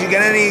 Did you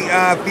get any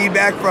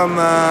feedback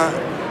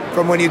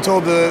from when you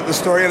told the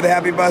story of the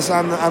Happy Bus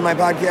on my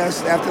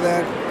podcast after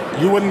that?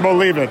 You wouldn't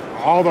believe it.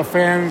 All the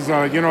fans,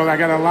 I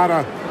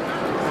got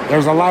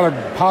there's a lot of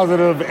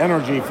positive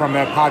energy from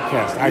that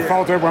podcast. I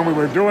felt it when we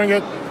were doing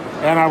it,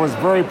 and I was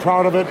very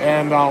proud of it,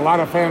 and a lot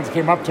of fans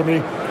came up to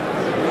me.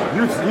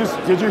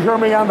 Did you hear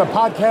me on the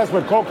podcast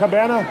with Colt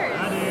Cabana?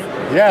 I did.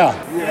 Yeah.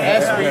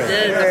 Yes, we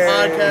did. The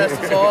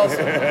podcast is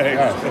awesome.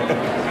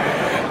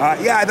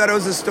 I thought it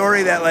was a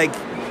story that,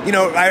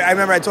 I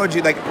remember I told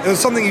you, it was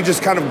something you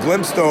just kind of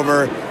glimpsed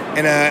over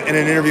in an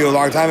interview a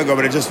long time ago,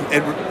 but it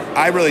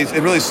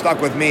really stuck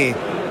with me.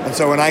 And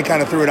so when I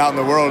kind of threw it out in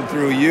the world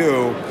through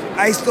you,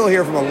 I still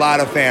hear from a lot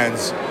of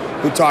fans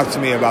who talk to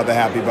me about the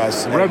Happy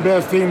Bus. Red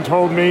Bastien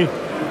told me,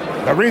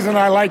 the reason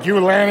I like you,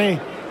 Lanny,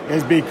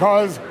 is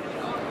because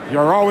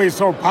you're always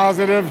so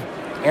positive,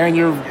 and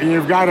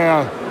you've got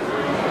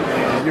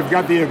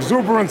the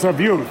exuberance of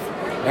youth,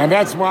 and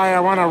that's why I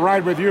want to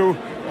ride with you.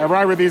 I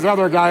ride with these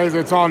other guys.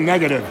 It's all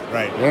negative.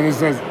 Right. And he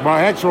says, well,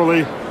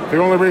 actually, the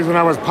only reason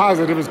I was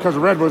positive is because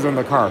Red was in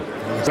the car.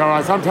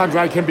 So sometimes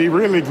I can be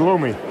really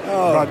gloomy.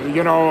 Oh. But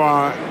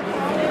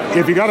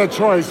if you got a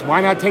choice,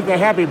 why not take the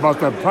Happy Bus?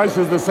 The price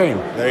is the same.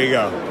 There you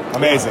go.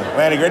 Amazing.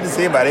 Lanny, great to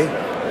see you, buddy.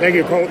 Thank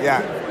you, Colt.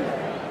 Yeah.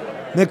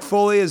 Mick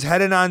Foley is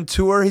headed on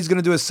tour. He's going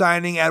to do a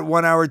signing at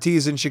 1 Hour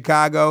Tees in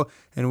Chicago,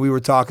 and we were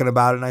talking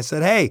about it, and I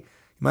said, hey,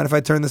 you mind if I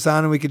turn this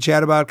on and we could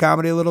chat about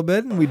comedy a little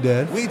bit? And we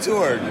did. We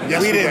toured.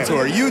 Yes, we didn't did.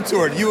 tour. You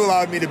toured. You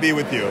allowed me to be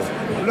with you.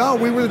 No,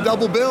 we were the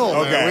double bill.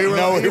 Okay. We were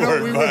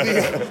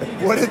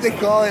what did they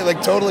call it?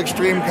 Like Total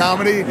Extreme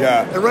Comedy?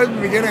 Yeah. And right at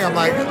the beginning, I'm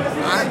like,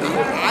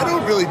 I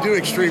don't really do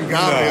extreme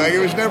comedy. No. Like, it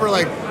was never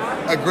like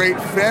a great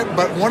fit.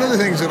 But one of the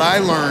things that I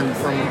learned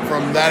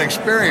from that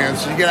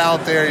experience, you get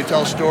out there, you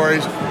tell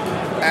stories,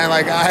 and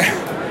like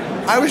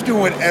I was doing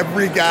what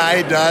every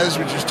guy does,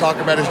 which is talk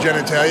about his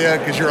genitalia,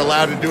 because you're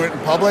allowed to do it in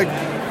public.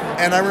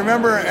 And I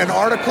remember an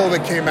article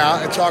that came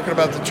out talking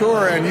about the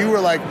tour, and you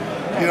were like,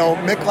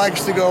 Mick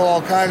likes to go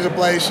all kinds of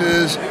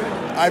places.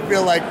 I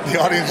feel like the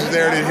audience is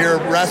there to hear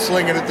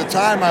wrestling. And at the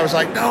time, I was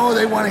like, no,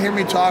 they want to hear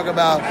me talk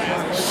about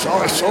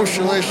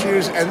social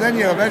issues. And then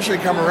you eventually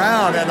come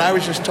around, and I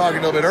was just talking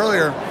a little bit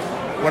earlier,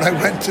 when I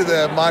went to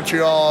the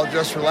Montreal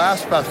Just for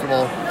Laughs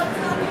Festival,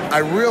 I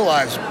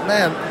realized,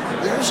 man,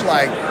 there's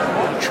like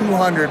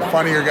 200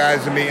 funnier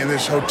guys than me in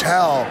this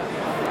hotel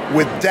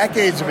with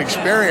decades of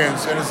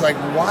experience, and it's like,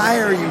 why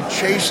are you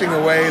chasing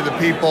away the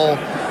people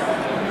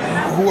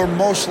who are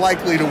most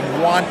likely to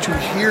want to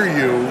hear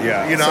you?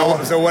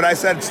 Yeah. So what I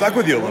said stuck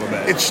with you a little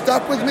bit. It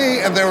stuck with me,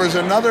 and there was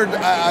a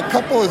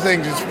couple of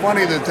things. It's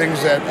funny, the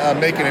things that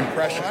make an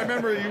impression. I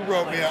remember you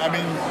wrote me.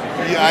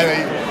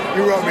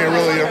 You wrote me a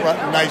really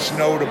nice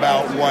note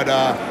about what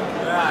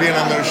being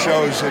on those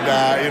shows,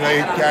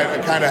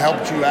 and kind of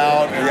helped you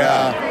out.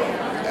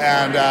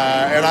 And,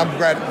 and I'm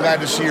glad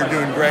to see you're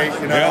doing great.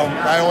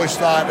 I always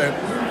thought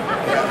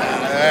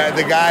that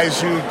the guys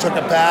who took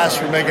a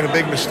pass were making a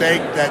big mistake.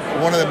 That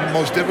one of the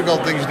most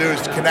difficult things to do is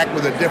to connect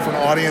with a different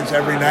audience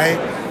every night,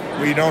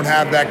 where you don't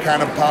have that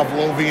kind of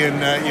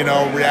Pavlovian,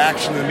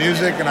 reaction to the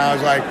music. And I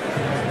was like,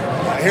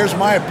 here's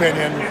my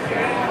opinion.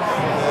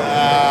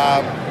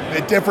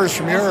 It differs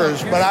from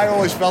yours, but I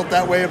always felt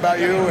that way about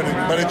you.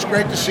 But it's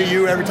great to see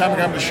you. Every time I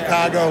come to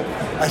Chicago,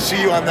 I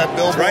see you on that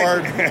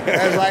billboard.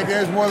 It's like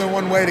there's more than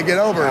one way to get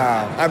over.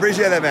 I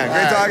appreciate that, man.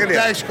 Great talking to you.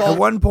 Thanks, Cole. At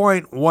one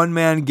point, One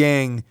Man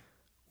Gang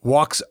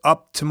walks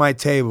up to my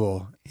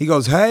table. He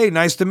goes, hey,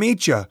 nice to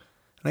meet you. And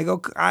I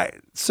go,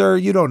 sir,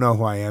 you don't know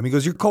who I am. He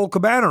goes, you're Colt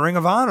Cabana, Ring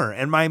of Honor.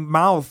 And my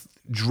mouth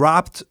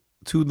dropped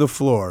to the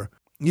floor.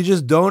 You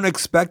just don't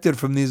expect it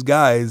from these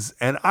guys.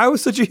 And I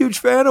was such a huge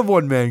fan of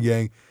One Man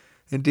Gang.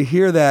 And to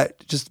hear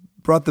that just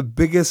brought the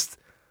biggest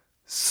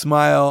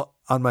smile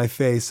on my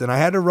face. And I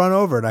had to run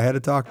over and I had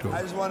to talk to him.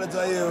 I just want to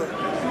tell you,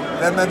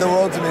 that meant the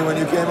world to me when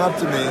you came up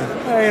to me.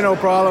 Hey, no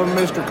problem,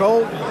 Mr.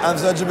 Colt. I'm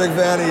such a big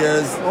fan of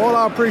yours. Well,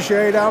 I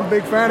appreciate it. I'm a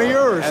big fan of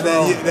yours. And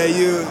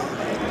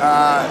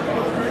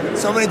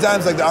so many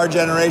times, like our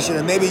generation,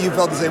 and maybe you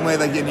felt the same way,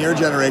 like in your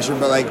generation,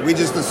 but like we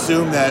just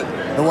assume that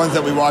the ones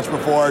that we watched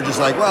before are just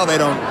like, well, they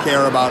don't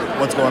care about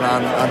what's going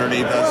on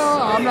underneath us.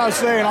 Well, I'm not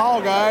saying all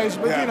guys,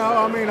 but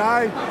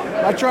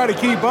I try to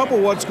keep up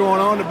with what's going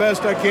on the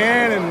best I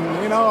can,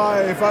 and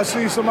if I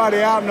see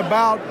somebody out and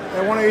about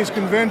at one of these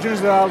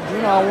conventions that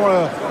I want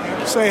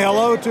to say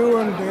hello to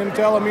and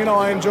tell them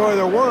I enjoy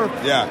their work.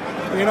 Yeah.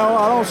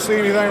 I don't see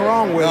anything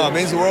wrong with it. No, it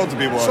means the world to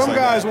people. Some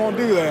guys won't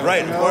do that.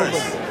 Right, of course.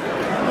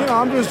 But,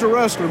 I'm just a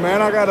wrestler,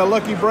 man. I got a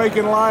lucky break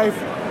in life.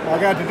 I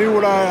got to do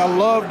what I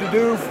love to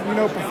do,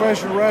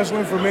 professional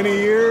wrestling for many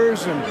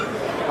years, and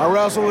I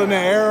wrestled in the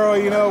era,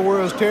 where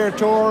it was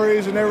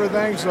territories and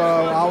everything, so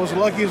I was the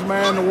luckiest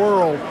man in the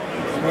world.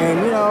 And,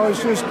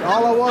 it's just,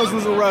 all I was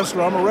a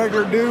wrestler. I'm a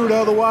regular dude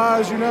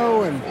otherwise,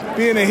 and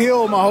being a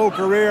heel my whole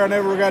career, I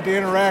never got to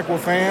interact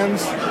with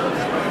fans.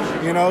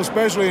 You know,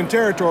 especially in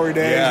territory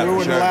days, Yeah, we for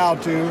weren't sure.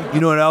 allowed to. You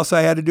know what else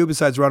I had to do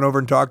besides run over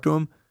and talk to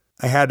him?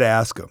 I had to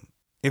ask him.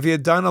 If he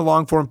had done a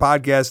long-form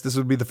podcast, this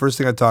would be the first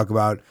thing I'd talk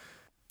about.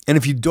 And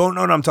if you don't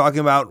know what I'm talking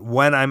about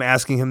when I'm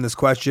asking him this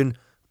question,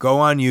 go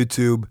on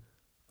YouTube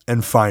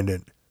and find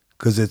it,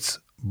 because it's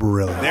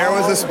brilliant. There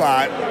was a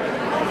spot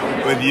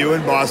with you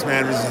and Boss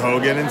Man versus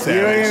Hogan and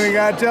Savage. You ain't even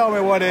got to tell me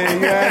what it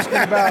is. You're asking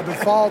about the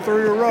fall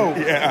through the rope.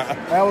 Yeah.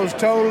 That was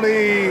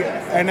totally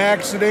an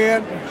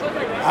accident.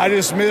 I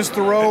just missed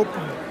the rope.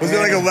 Was it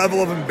like a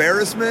level of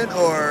embarrassment,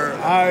 or?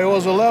 It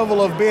was a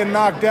level of being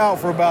knocked out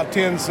for about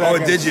 10 seconds.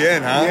 Oh, it did you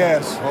in, huh?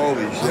 Yes.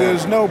 Holy shit.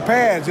 There's no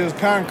pads. It was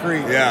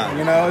concrete. Yeah.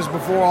 You know, it's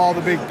before all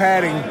the big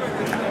padding.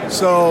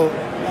 So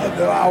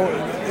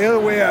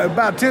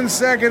about 10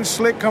 seconds,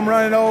 Slick come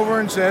running over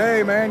and said,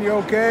 "Hey, man, you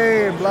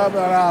okay?" And blah,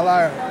 blah,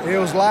 blah. It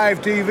was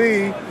live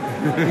TV,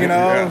 you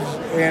know. Yeah.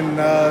 And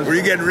were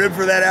you getting ribbed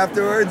for that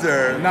afterwards,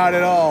 or? Not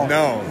at all.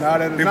 No.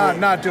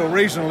 Not till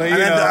recently.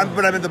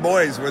 But I meant the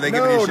boys. Were they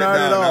giving you shit? Not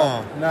at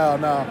all.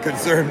 No.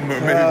 Concerned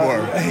maybe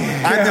more.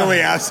 I'm the only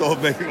asshole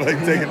not making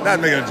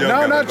a joke.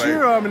 No, of not it,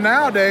 you. I mean,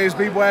 nowadays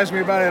people ask me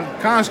about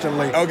it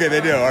constantly. Okay,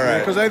 they do. All right.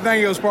 Because they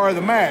think it was part of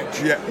the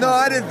match. Yeah. No,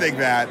 I didn't think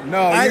that.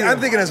 No, I'm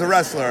thinking as a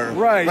wrestler.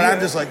 Right. But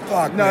I'm just like,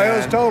 fuck. No, man. it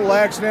was a total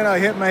accident. I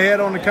hit my head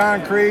on the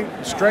concrete,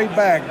 straight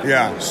back.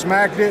 Yeah.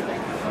 Smacked it.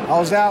 I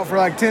was out for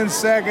like 10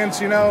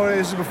 seconds, you know.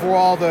 This is before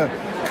all the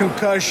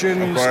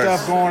concussion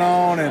stuff going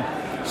on,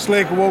 and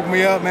Slick woke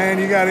me up, man.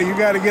 You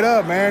gotta get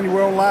up, man. You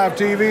were on live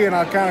TV, and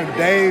I kind of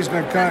dazed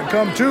and kind of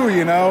come to,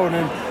 you know. And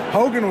then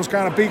Hogan was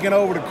kind of peeking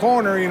over the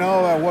corner, you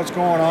know, at what's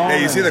going on. Yeah,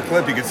 you see the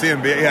clip, you can see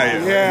him.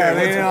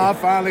 I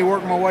finally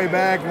worked my way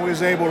back and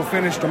was able to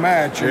finish the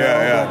match. You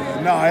know?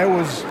 But, no, it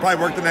was probably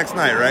worked the next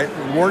night,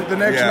 right? Worked the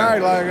next night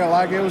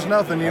like it was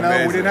nothing. You know,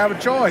 Amazing. we didn't have a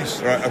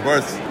choice. Right, of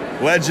course,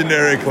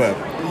 legendary clip.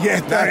 Yeah,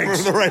 thanks. Not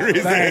for the right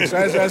reason. Thanks.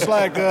 That's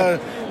like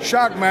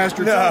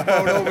Shockmaster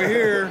Tugboat over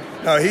here.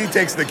 No, he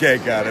takes the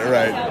cake on it,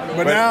 right?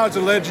 But now it's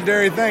a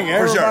legendary thing.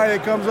 Everybody sure.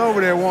 that comes over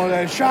there wants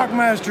that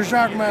Shockmaster,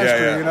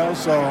 Yeah. you know,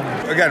 so.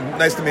 Again,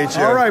 nice to meet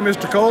you. All right,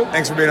 Mr. Colt.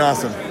 Thanks for being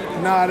awesome.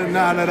 Not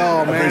at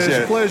all, man. Appreciate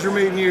It's a pleasure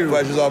meeting you.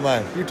 Pleasure's all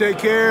mine. You take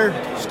care,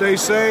 stay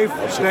safe,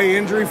 stay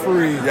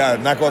injury-free. Yeah,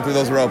 not going through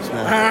those ropes,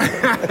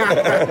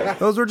 man.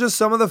 Those were just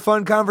some of the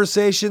fun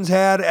conversations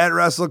had at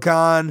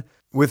WrestleCon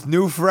with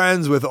new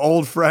friends, with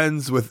old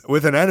friends,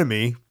 with an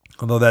enemy.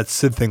 Although that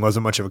Sid thing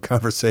wasn't much of a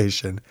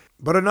conversation.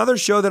 But another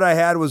show that I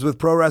had was with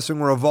Pro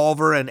Wrestling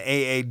Revolver and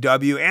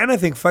AAW, and I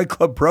think Fight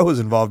Club Pro was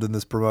involved in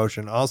this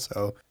promotion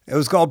also. It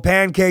was called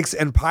Pancakes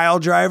and Pile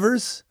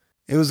Drivers.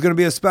 It was going to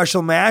be a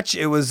special match.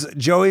 It was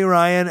Joey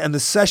Ryan and the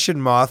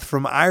Session Moth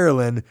from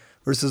Ireland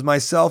versus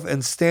myself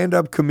and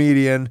stand-up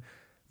comedian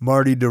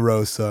Marty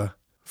DeRosa.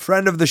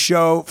 Friend of the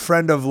show,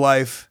 friend of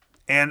life.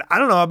 And I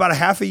don't know, about a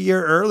half a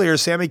year earlier,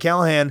 Sammy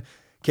Callahan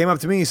came up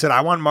to me. He said,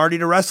 "I want Marty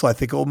to wrestle. I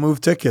think he'll move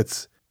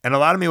tickets." And a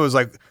lot of me was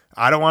like,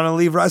 I don't want to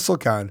leave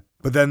WrestleCon.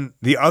 But then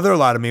the other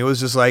lot of me was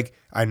just like,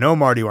 I know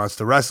Marty wants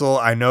to wrestle.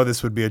 I know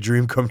this would be a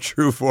dream come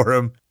true for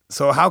him.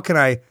 So how can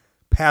I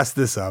pass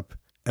this up?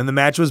 And the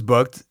match was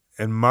booked,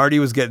 and Marty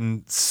was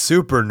getting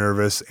super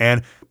nervous.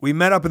 And we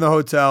met up in the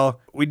hotel.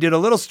 We did a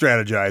little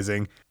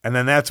strategizing. And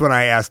then that's when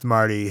I asked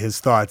Marty his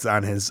thoughts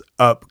on his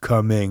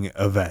upcoming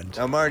event.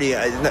 Now, Marty,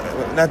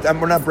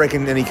 we're not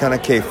breaking any kind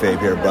of kayfabe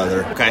here,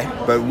 brother. Okay.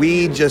 But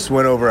we just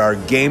went over our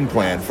game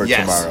plan for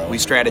tomorrow. We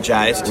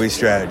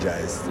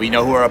strategized. We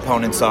know who our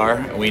opponents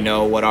are. We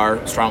know what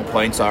our strong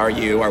points are,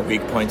 our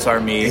weak points are,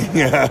 me.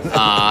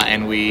 Yeah.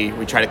 And we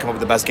try to come up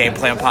with the best game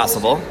plan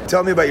possible.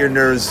 Tell me about your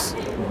nerves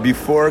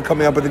before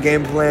coming up with the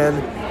game plan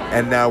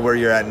and now where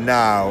you're at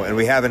now, and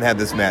we haven't had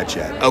this match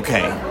yet.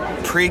 Okay.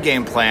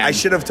 Pre-game plan. I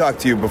should have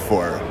talked to you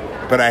before,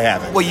 but I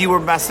haven't. Well, you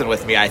were messing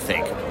with me, I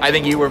think. I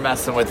think you were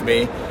messing with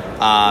me.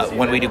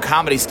 When we do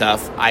comedy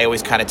stuff, I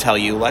always kind of tell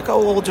you, like,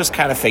 oh, we'll just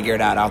kind of figure it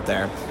out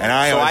there. And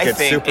I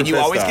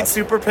get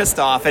super pissed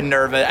off and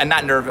nervous, and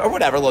not nervous, or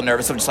whatever, a little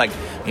nervous. I'm just like,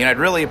 I'd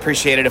really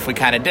appreciate it if we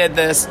kind of did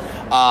this.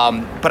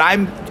 But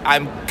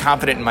I'm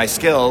confident in my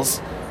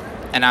skills.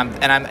 And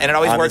it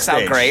always works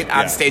out great.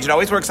 On stage, it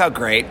always works out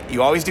great.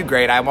 You always do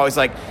great. I'm always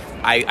like,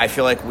 I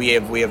feel like we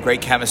have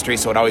great chemistry,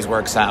 so it always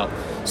works out.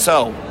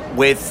 So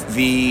with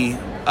the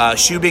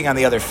shoe being on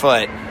the other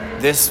foot,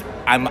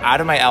 I'm out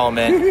of my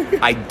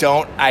element. I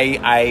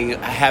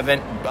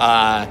haven't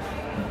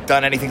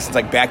done anything since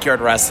like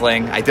backyard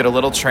wrestling. I did a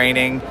little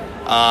training,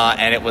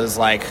 and it was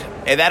like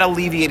that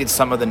alleviated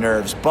some of the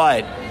nerves.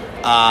 But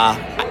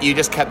you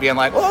just kept being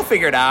like, well, I'll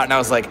figure it out. And I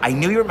was like, I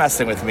knew you were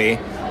messing with me.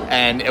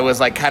 And it was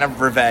like kind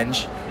of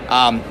revenge.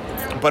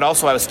 But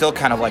also I was still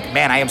kind of like,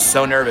 man, I am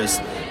so nervous.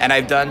 And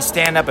I've done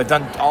stand-up, I've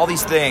done all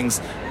these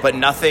things, but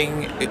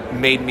nothing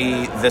made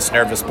me this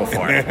nervous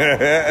before.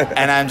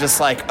 And I'm just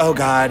like, oh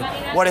God,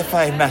 what if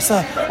I mess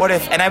up? What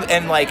if?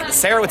 And like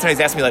Sarah would sometimes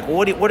ask me like,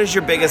 what is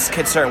your biggest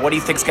concern? What do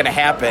you think's gonna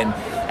happen?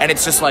 And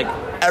it's just like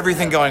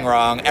everything going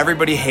wrong,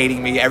 everybody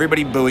hating me,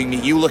 everybody booing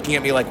me, you looking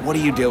at me like, what are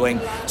you doing?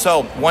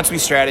 So once we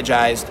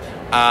strategized,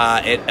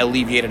 it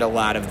alleviated a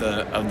lot of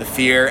the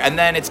fear. And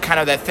then it's kind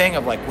of that thing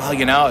of like, well,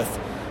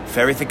 if if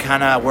everything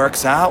kind of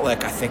works out,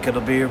 like, I think it'll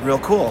be real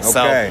cool.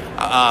 Okay.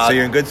 So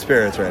you're in good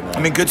spirits right now.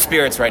 I'm in good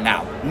spirits right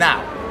now.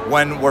 Now,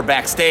 when we're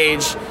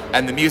backstage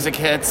and the music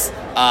hits,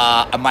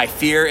 my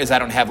fear is I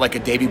don't have like a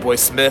Davey Boy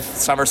Smith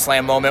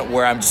SummerSlam moment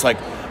where I'm just like,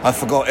 I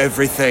forgot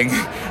everything.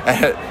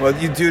 Well,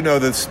 you do know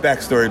the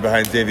backstory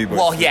behind Davey Boy.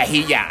 Well,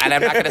 yeah, and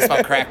I'm not going to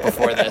smoke crack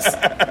before this,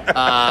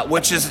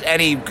 which is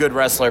any good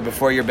wrestler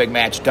before your big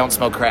match. Don't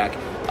smoke crack,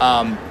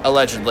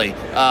 allegedly.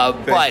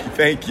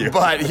 Thank you.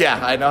 But yeah,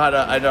 I know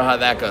how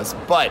that goes.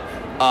 But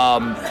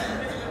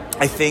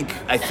I think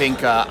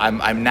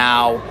I'm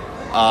now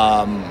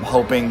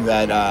hoping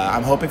that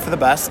I'm hoping for the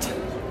best,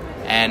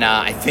 and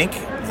I think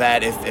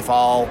that if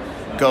all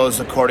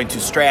goes according to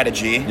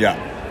strategy,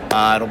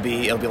 it'll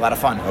be a lot of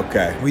fun.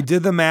 Okay. We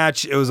did the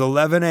match. It was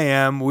 11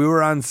 a.m. We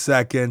were on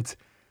second.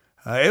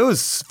 It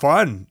was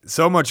fun.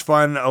 So much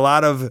fun. A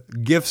lot of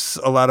gifs,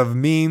 a lot of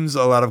memes,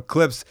 a lot of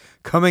clips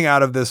coming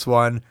out of this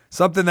one.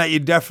 Something that you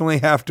definitely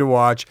have to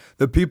watch.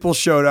 The people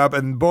showed up,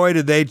 and boy,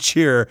 did they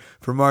cheer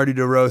for Marty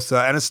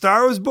DeRosa. And a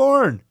star was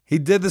born. He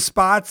did the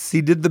spots.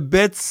 He did the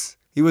bits.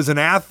 He was an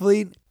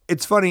athlete.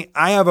 It's funny.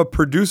 I have a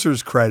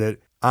producer's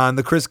credit on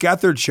the Chris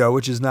Gethard show,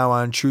 which is now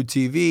on True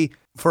TV,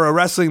 for a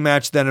wrestling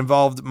match that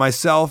involved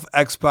myself,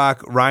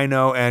 X-Pac,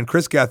 Rhino, and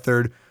Chris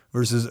Gethard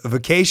versus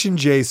Vacation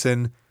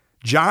Jason,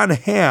 John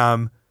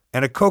Hamm,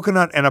 and a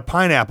coconut and a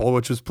pineapple,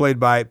 which was played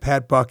by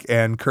Pat Buck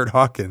and Kurt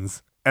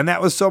Hawkins. And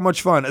that was so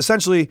much fun.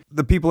 Essentially,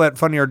 the people at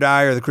Funny or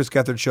Die or the Chris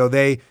Gethard show,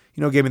 they,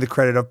 gave me the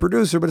credit of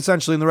producer, but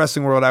essentially in the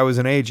wrestling world, I was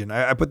an agent.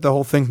 I put the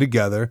whole thing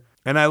together,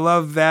 and I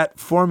love that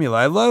formula.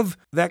 I love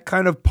that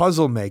kind of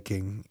puzzle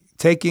making,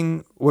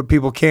 taking what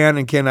people can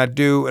and cannot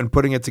do and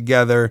putting it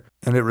together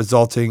and it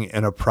resulting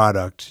in a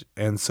product.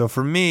 And so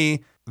for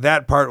me,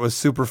 that part was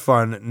super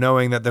fun,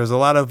 knowing that there's a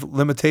lot of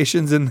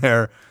limitations in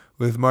there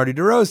with Marty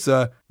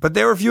DeRosa, but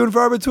they were few and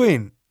far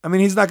between. I mean,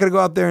 he's not going to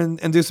go out there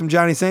and do some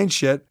Johnny Saint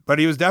shit, but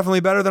he was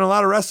definitely better than a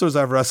lot of wrestlers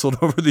I've wrestled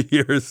over the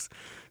years.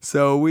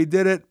 So we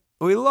did it.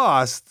 We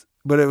lost,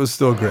 but it was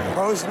still great.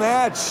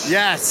 Post-match.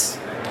 Yes.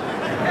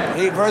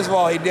 First of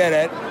all, he did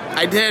it.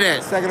 I did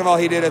it. Second of all,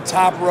 he did a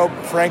top rope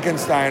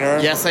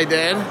Frankensteiner. Yes, I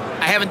did.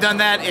 I haven't done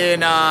that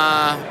in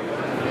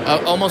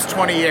almost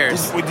 20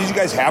 years. Did you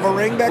guys have a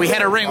ring back then? We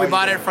had a ring. We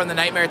bought it from the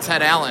Nightmare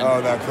Ted Allen. Oh,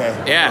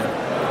 okay.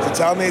 Yeah.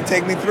 So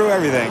take me through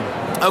everything.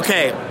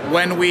 Okay,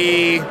 when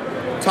we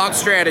talked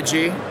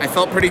strategy, I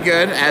felt pretty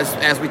good,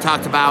 as we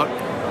talked about.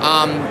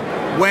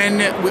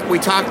 When we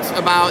talked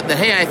about that,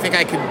 hey, I think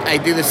I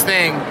do this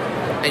thing,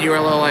 and you were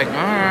a little like, all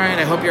right,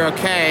 I hope you're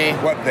okay.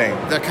 What thing?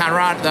 The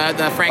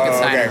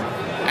Frankensteiner. Oh, okay.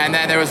 And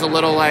then there was a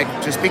little like,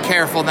 just be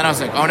careful. And then I was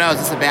like, oh no, is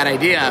this a bad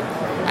idea?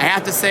 I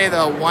have to say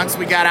though, once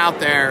we got out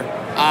there,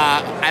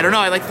 I don't know,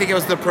 I like to think it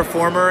was the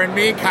performer in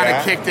me kind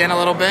of kicked in a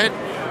little bit.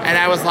 And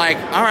I was like,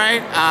 all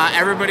right,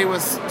 everybody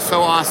was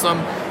so awesome.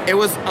 It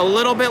was a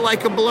little bit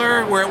like a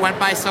blur where it went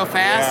by so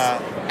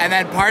fast. Yeah. And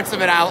then parts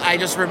of it, I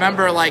just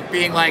remember like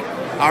being like,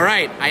 all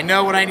right, I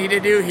know what I need to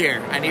do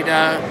here. I need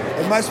to...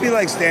 It must be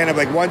like stand-up,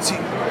 like once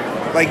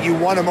you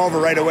won them over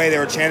right away, they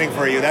were chanting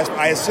for you.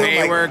 I assume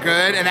they were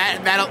good, and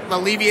that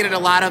alleviated a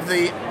lot of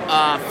the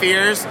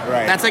fears.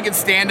 Right. That's like in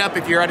stand-up,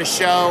 if you're at a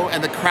show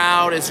and the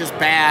crowd is just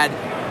bad,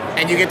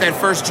 and you get that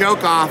first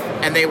joke off,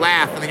 and they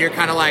laugh, and then you're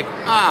kind of like,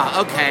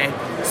 okay.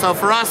 So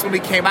for us, when we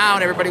came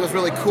out, everybody was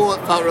really cool.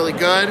 It felt really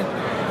good.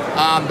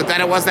 But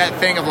then it was that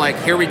thing of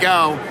like, here we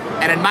go.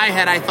 And in my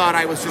head, I thought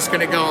I was just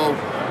going to go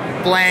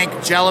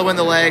blank, jello in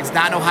the legs,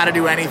 not know how to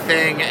do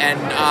anything.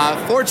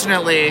 And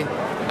fortunately...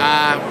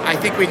 I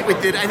think we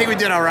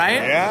did all right.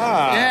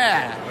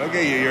 Yeah. Look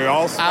at you. You're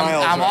all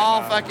smiles. I'm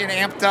all fucking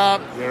amped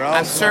up. You're all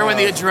I'm sure when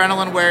the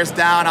adrenaline wears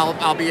down,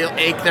 I'll be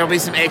there'll be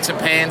some aches and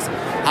pains.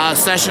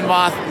 Session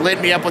Moth lit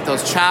me up with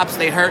those chops.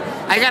 They hurt.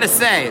 I gotta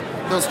say,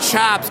 those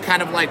chops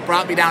kind of like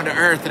brought me down to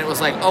earth, and it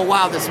was like, oh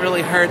wow, this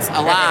really hurts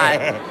a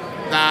lot.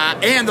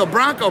 And the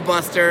Bronco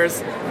Busters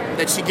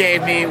that she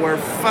gave me were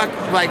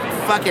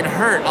fucking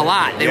hurt a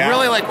lot. They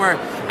really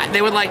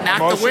they would like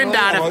knock the wind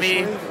out of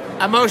me.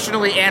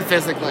 Emotionally and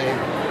physically.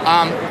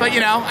 But,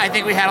 I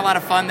think we had a lot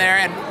of fun there.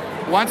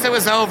 And once it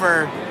was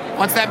over,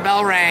 once that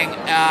bell rang,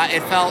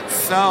 it felt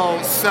so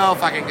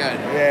fucking good.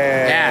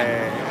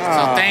 Yeah.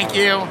 So thank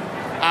you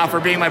for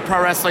being my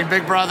pro wrestling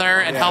big brother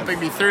and helping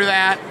me through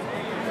that.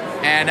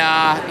 And,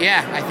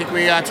 I think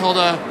we told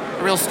a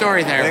real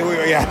story there.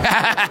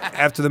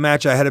 After the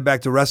match, I headed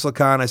back to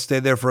WrestleCon. I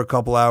stayed there for a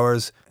couple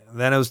hours.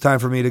 Then it was time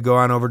for me to go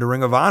on over to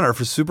Ring of Honor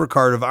for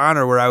Supercard of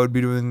Honor, where I would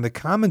be doing the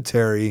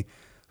commentary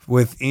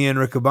with Ian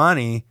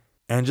Riccaboni,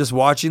 and just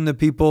watching the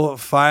people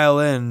file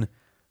in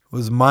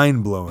was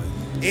mind-blowing.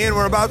 Ian,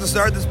 we're about to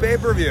start this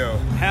pay-per-view.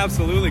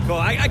 Absolutely cool.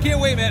 I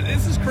can't wait, man.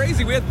 This is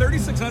crazy. We had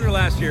 3,600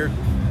 last year,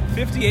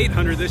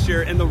 5,800 this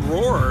year, and the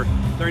roar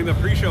during the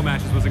pre-show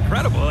matches was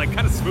incredible. Like,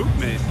 kind of spooked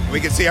me. We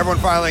can see everyone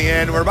filing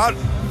in. We're about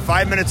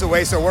 5 minutes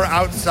away, so we're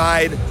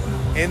outside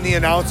in the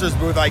announcer's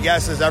booth, I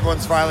guess, as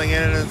everyone's filing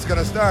in, and it's going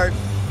to start.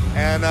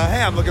 And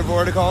hey, I'm looking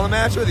forward to calling a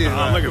match with you.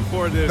 I'm looking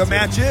forward to it. The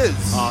match is.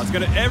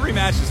 Every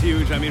match is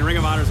huge. I mean, Ring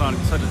of Honor's on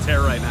such a tear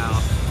right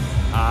now.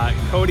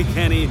 Cody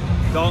Kenny,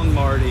 Dalton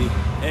Marty,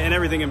 and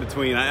everything in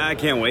between. I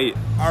can't wait.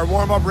 Our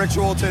warm-up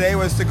ritual today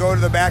was to go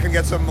to the back and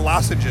get some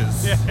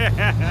lozenges.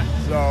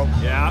 So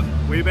yeah,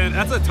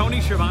 that's a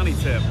Tony Schiavone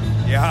tip.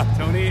 Yeah.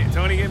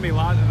 Tony gave me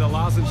the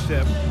lozenge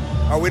tip.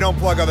 Oh, we don't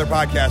plug other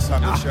podcasts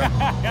on this show.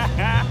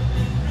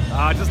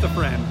 Just a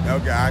friend.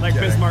 Okay, I'm like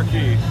kidding. Biz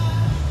Marquis.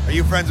 Are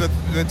you friends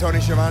with Tony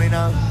Schiavone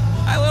now?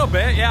 A little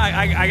bit, yeah.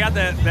 I got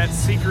that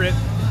secret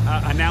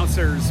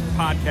announcers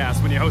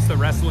podcast. When you host a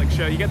wrestling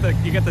show, you get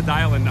the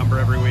dial-in number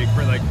every week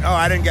for like. Oh,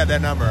 I didn't get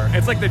that number.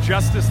 It's like the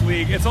Justice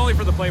League. It's only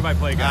for the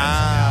play-by-play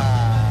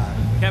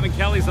guys. Kevin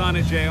Kelly's on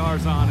it.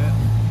 JR's on it.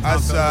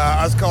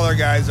 Us color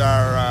guys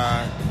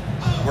are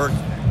we're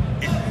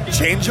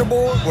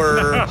changeable.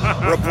 We're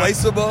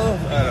replaceable.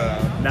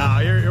 I don't know. No,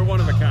 you're one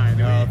of a kind.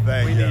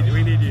 Thank you.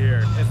 We need you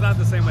here. It's not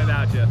the same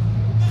without you.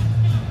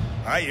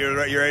 All right, you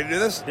ready to do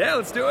this? Yeah,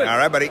 let's do it. All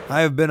right, buddy.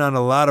 I have been on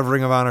a lot of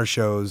Ring of Honor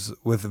shows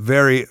with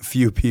very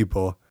few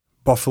people.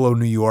 Buffalo,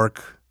 New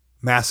York,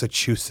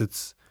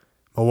 Massachusetts,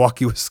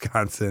 Milwaukee,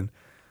 Wisconsin.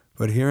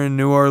 But here in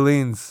New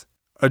Orleans,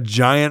 a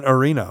giant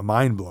arena,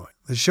 mind-blowing.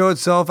 The show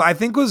itself, I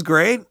think, was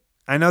great.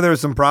 I know there were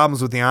some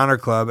problems with the Honor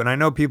Club, and I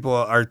know people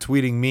are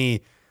tweeting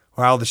me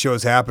while the show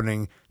is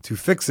happening to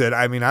fix it.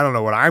 I mean, I don't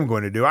know what I'm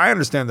going to do. I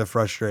understand the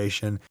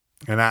frustration,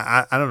 and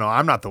I don't know.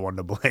 I'm not the one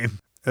to blame.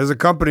 There's a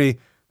company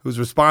who's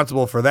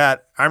responsible for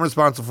that. I'm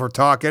responsible for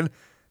talking, and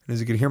as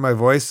you can hear my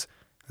voice,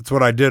 that's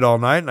what I did all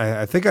night, and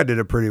I think I did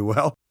it pretty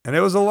well. And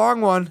it was a long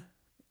one.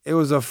 It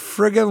was a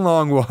friggin'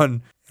 long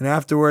one. And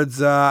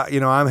afterwards,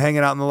 I'm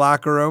hanging out in the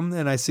locker room,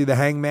 and I see the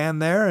Hangman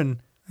there,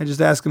 and I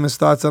just ask him his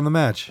thoughts on the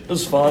match. It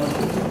was fun.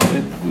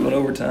 We went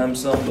overtime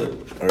some, but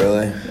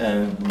really,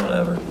 yeah,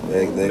 whatever.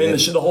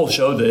 The whole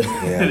show did.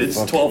 Yeah, it's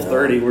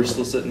 12:30. We're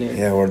still sitting here.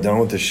 Yeah, we're done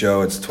with the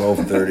show. It's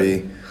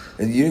 12:30,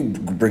 and you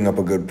bring up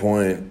a good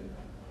point.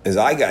 Is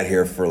I got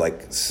here for I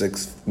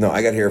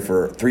got here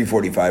for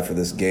 3:45 for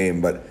this game,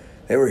 but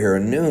they were here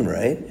at noon,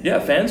 right? Yeah,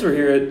 fans were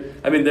here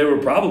they were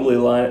probably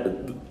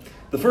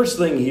the first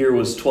thing here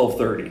was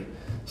 12:30.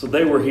 So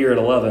they were here at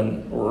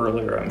 11 or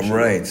earlier, I'm sure.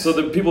 Right. So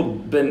the people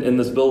have been in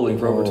this building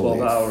for over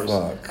 12 hours.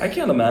 Fuck. I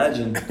can't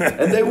imagine.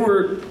 And they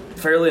were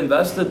fairly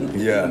invested in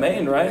the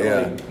main, right?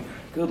 Yeah.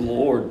 Good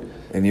Lord.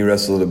 And you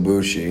wrestled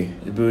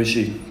Ibushi.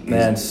 Ibushi,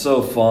 man,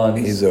 so fun.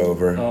 He's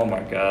over. Oh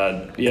my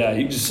God. Yeah,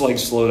 you just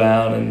slow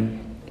down and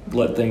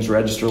let things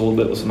register a little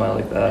bit with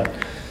somebody like that.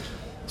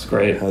 It's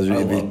great. Have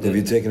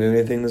you taken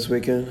anything this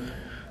weekend?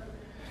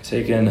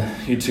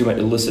 You two about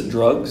illicit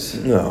drugs?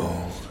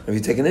 No. Have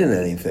you taken in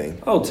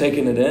anything? Oh,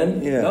 taking it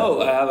in? Yeah.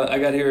 No, I haven't. I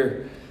got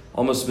here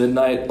almost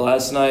midnight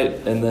last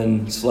night and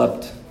then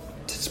slept,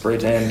 spray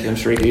tan, came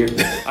straight here.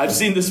 I've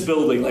seen this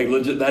building,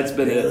 legit, that's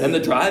been it. And the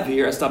drive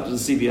here, I stopped at the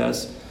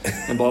CVS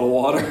and bought a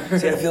water.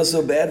 See, I feel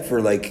so bad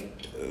for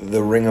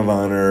the Ring of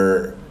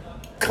Honor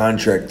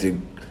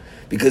contracted,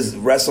 because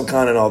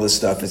WrestleCon and all this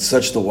stuff, it's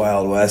such the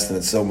Wild West and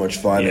it's so much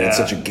fun and it's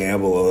such a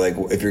gamble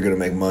of if you're going to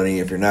make money,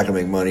 if you're not going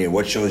to make money, and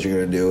what shows you're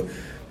going to do.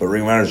 But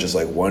Ring of Honor is just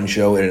one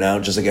show in and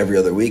out, just like every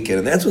other weekend.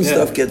 And that's when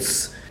stuff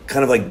gets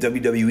kind of like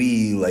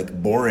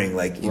WWE, boring.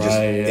 You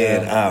just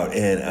in,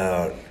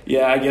 out.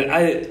 Yeah, I get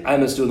it. I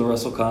miss doing the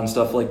WrestleCon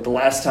stuff. The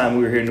last time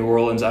we were here in New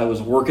Orleans, I was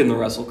working the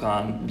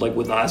WrestleCon,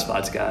 with the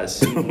iSpots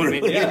guys. You know what I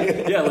mean?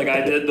 Yeah,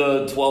 I did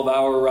the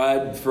 12-hour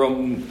ride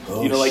from,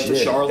 to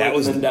Charlotte. That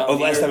was, and then down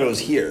last time it was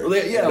here.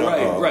 Yeah,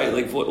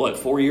 right.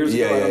 4 years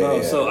ago? I don't know.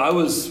 Yeah. So I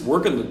was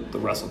working the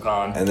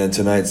WrestleCon. And then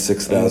tonight,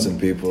 6,000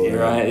 people.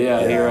 Here I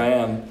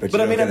am.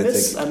 But I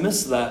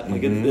miss that.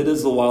 It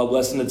is the Wild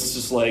West, and it's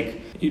just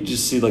you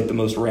just see the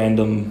most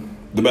random.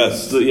 The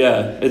best.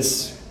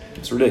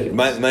 It's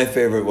ridiculous. My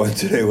favorite one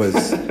today was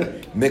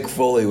Mick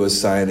Foley was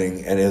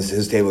signing, and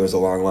his table was a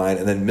long line,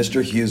 and then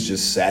Mr. Hughes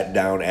just sat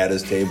down at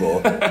his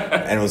table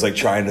and was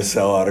trying to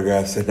sell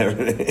autographs and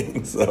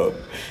everything. So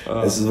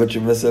this is what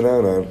you're missing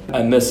out on.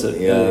 I miss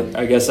it. Yeah.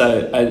 I guess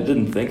I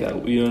didn't think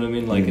you know what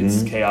I mean?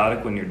 It's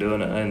chaotic when you're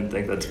doing it. I didn't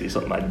think that'd be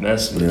something I'd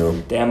miss.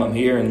 But damn, I'm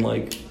here and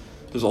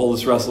there's all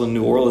this wrestling in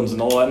New Orleans, and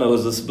all I know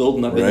is this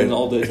building I've been in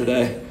all day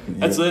today.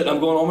 That's it. I'm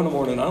going home in the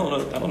morning. I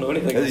don't know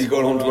anything. You're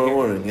going home tomorrow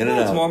morning? In and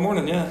out? Tomorrow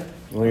morning, yeah.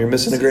 Well, you're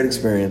missing a great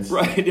experience.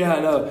 Right, yeah,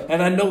 I know.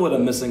 And I know what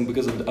I'm missing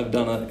because I've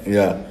done it.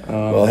 Yeah.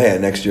 Well, hey,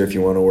 next year if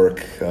you want to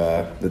work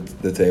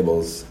the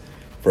tables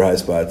for High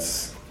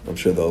Spots, I'm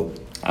sure they'd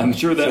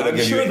let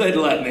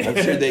me.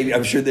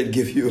 I'm sure they'd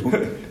give you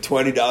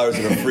 $20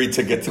 and a free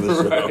ticket to the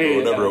show or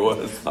whatever it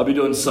was. I'll be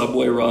doing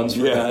subway runs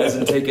for guys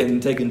and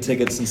taking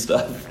tickets and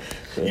stuff.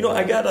 I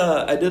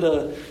did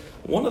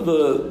one of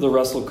the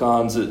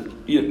WrestleCons.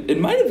 It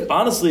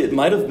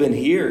might have been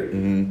here.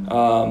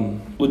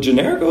 Mm-hmm. Would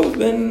Generico have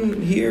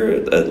been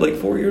here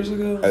 4 years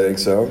ago? I think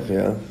so.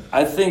 Yeah.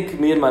 I think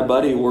me and my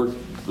buddy worked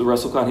the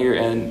WrestleCon here,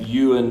 and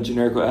you and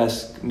Generico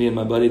asked me and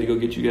my buddy to go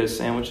get you guys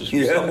sandwiches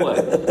from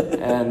Subway.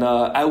 And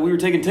we were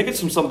taking tickets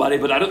from somebody,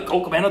 but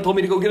Colt Cabana told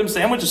me to go get him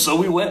sandwiches, so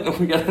we went, and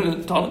we got in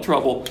a ton of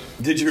trouble.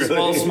 Did you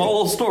really? Small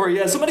little story.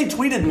 Yeah, somebody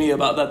tweeted me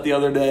about that the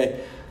other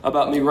day,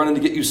 about me running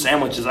to get you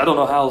sandwiches. I don't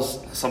know how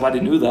somebody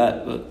knew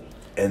that, but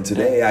And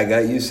today I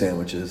got you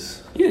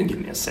sandwiches. You didn't give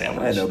me a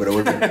sandwich. I know, but it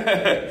would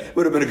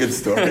have been a good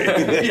story.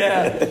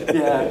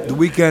 yeah. The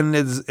weekend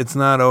it's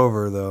not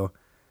over though.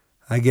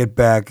 I get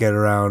back at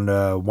around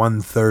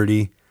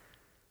 1:30.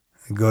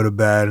 I go to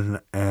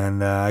bed,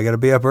 and I got to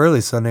be up early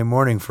Sunday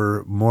morning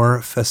for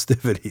more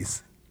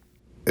festivities.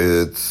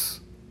 It's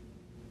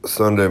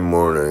Sunday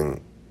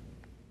morning,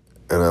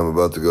 and I'm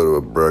about to go to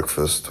a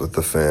breakfast with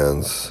the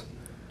fans,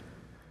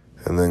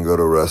 and then go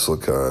to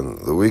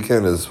WrestleCon. The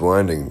weekend is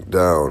winding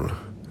down.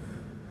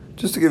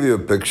 Just to give you a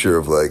picture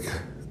of, like,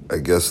 I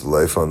guess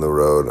life on the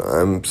road,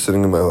 I'm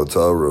sitting in my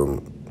hotel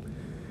room,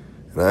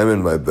 and I'm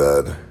in my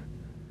bed,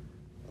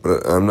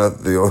 but I'm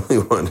not the only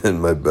one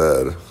in my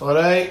bed. All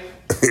right.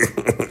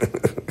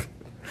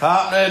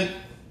 Happening.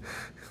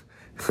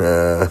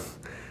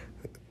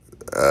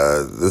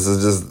 This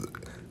is just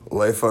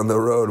life on the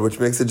road, which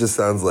makes it just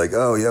sounds like,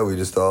 oh yeah, we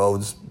just all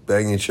just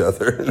bang each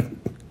other.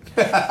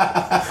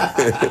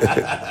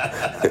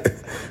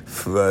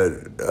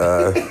 But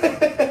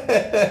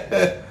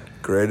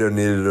Grado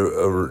needed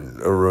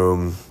a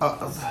room,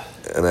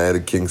 and I had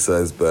a king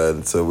size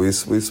bed, so we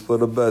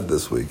split a bed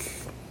this week.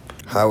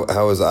 How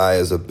was I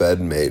as a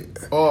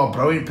bedmate? Oh,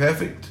 brilliant,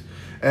 perfect.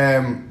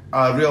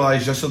 I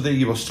realised yesterday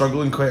you were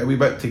struggling quite a wee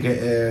bit to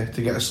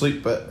get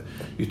asleep, but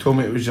you told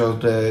me it was your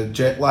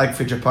jet lag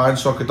for Japan,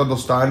 so I could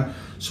understand.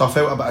 So I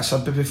felt a bit of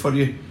sympathy for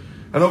you.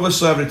 And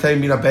obviously, every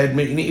time you're a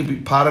bedmate, you need to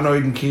be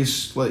paranoid in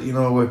case, like, you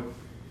know, with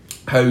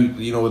how,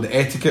 you know, the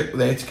etiquette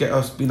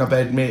of being a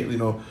bedmate. You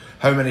know,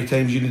 how many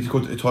times you need to go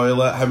to the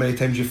toilet, how many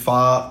times you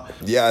fart.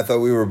 Yeah, I thought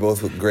we were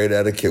both with great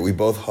etiquette. We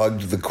both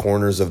hugged the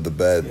corners of the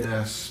bed.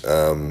 Yes.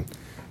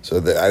 So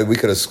we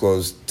could have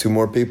squozed 2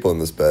 more people in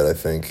this bed, I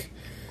think.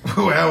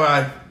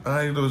 Well,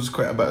 there was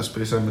quite a bit of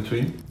space in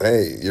between.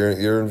 Hey,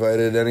 you're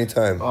invited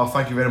anytime. Oh,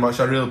 thank you very much.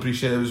 I really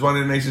appreciate it. It was one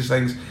of the nicest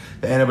things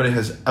that anybody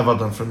has ever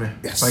done for me.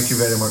 Yes. Thank you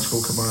very much,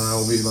 Colt Cabana.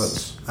 I'll be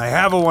nuts. I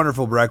have a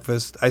wonderful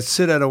breakfast. I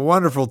sit at a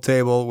wonderful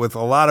table with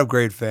a lot of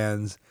great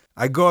fans.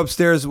 I go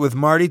upstairs with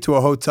Marty to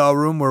a hotel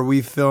room where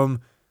we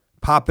film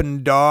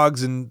Poppin'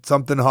 Dogs and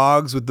Something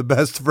Hogs with the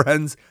best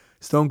friends.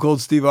 Stone Cold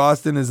Steve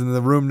Austin is in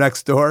the room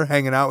next door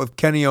hanging out with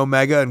Kenny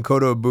Omega and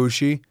Kota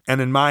Ibushi. And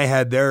in my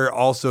head, they're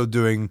also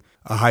doing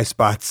a High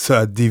Spots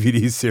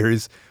DVD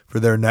series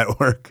for their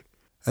network.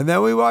 And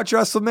then we watch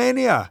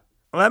WrestleMania.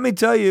 Let me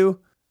tell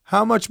you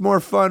how much more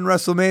fun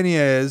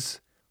WrestleMania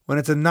is when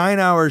it's a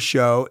 9-hour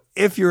show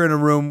if you're in a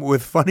room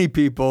with funny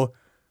people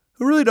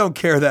who really don't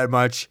care that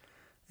much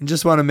and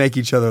just want to make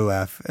each other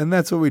laugh. And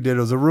that's what we did.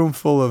 It was a room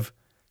full of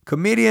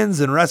comedians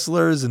and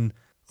wrestlers and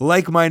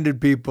like-minded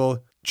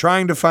people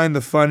trying to find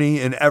the funny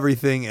in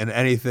everything and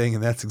anything,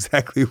 and that's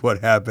exactly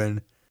what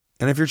happened.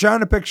 And if you're trying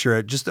to picture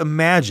it, just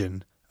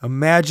imagine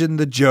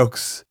the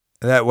jokes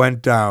that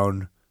went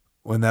down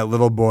when that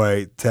little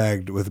boy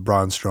tagged with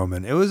Braun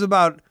Strowman. It was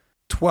about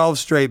 12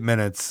 straight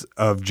minutes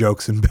of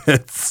jokes and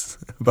bits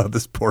about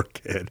this poor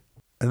kid.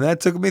 And that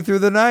took me through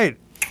the night.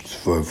 It's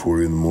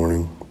 5:40 in the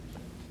morning,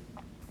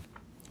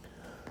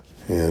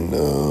 and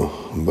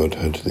I'm about to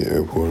head to the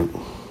airport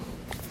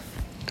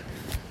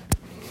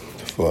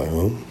to fly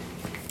home.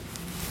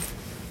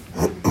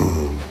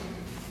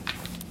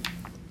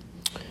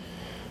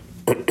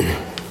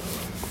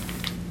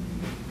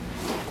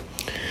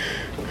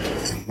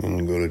 I'm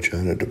gonna go to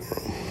China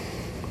tomorrow.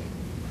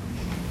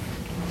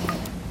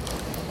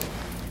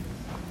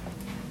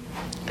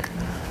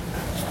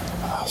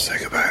 I'll say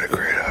goodbye to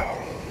Grado.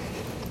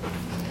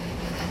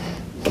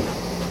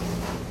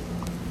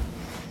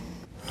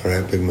 All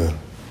right, big man.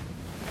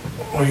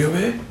 Are you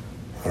away?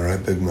 All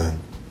right, big man.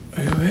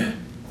 Are you away?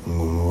 I'm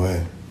going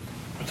away.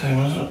 What time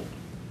is it?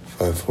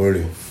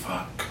 5:40.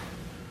 Fuck.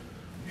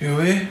 You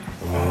away?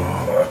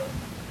 Oh,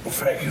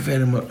 thank you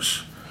very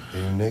much. Are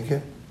you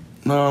naked?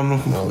 No, I'm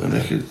not completely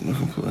naked. Not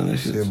completely naked.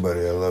 See you,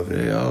 buddy. I love you.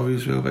 Yeah,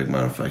 always will, big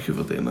man. Thank you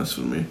for doing this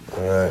for me.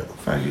 All right.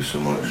 Thank you so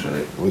much,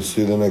 right? We'll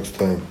see you the next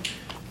time.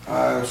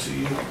 I'll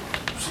see you.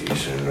 See you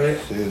soon, right?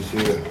 See you.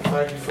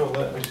 Thank you for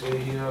letting me stay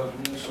here.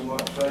 It means so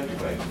much. Thank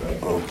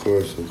you. Of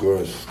course.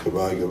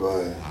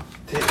 Goodbye.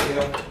 Take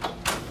care.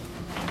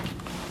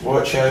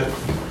 Watch out.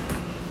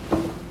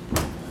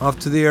 Off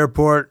to the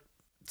airport,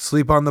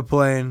 sleep on the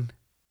plane,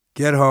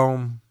 get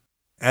home,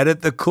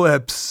 edit the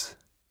clips,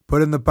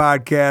 put in the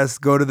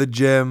podcast, go to the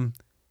gym,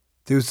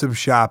 do some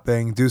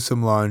shopping, do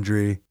some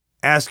laundry.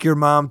 Ask your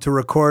mom to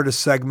record a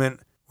segment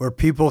where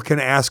people can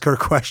ask her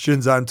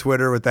questions on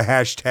Twitter with the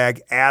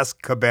hashtag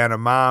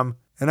AskCabanaMom.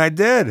 And I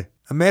did.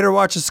 I made her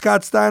watch a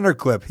Scott Steiner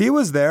clip. He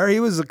was there. He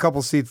was a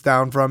couple seats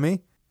down from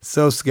me.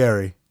 So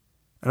scary.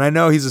 And I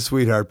know he's a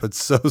sweetheart, but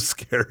so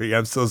scary.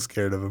 I'm so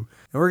scared of him.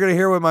 And we're going to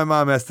hear what my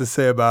mom has to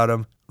say about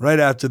him right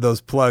after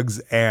those plugs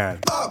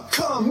and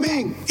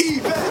upcoming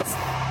events.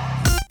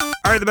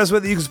 All right, the best way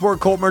that you can support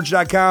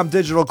ColtMerch.com,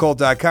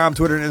 DigitalColt.com,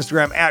 Twitter and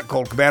Instagram at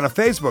Colt Cabana,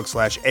 Facebook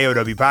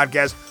 /AOW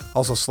Podcast,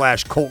 also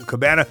 /Colt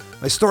Cabana.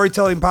 My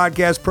storytelling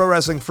podcast, Pro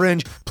Wrestling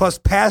Fringe, plus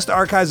past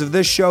archives of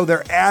this show.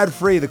 They're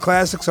ad-free. The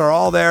classics are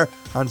all there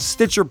on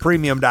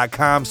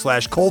StitcherPremium.com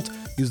 /Colt.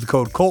 Use the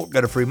code COLT,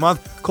 get a free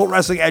month.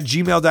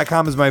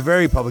 ColtWrestling@gmail.com is my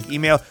very public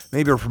email.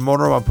 Maybe you're a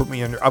promoter want to put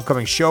me on your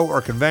upcoming show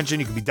or convention.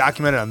 You can be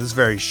documented on this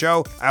very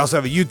show. I also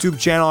have a YouTube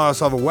channel. I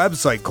also have a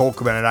website,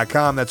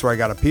 ColtCabana.com. That's where I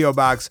got a P.O.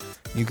 box.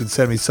 You can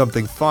send me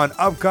something fun.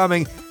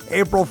 Upcoming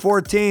April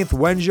 14th,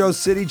 Wenzhou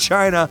City,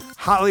 China,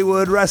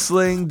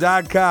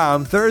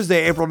 HollywoodWrestling.com.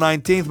 Thursday, April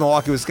 19th,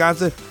 Milwaukee,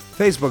 Wisconsin,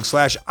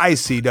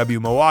 Facebook/ICW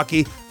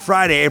Milwaukee.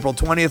 Friday, April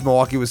 20th,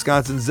 Milwaukee,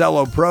 Wisconsin,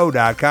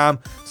 ZelloPro.com.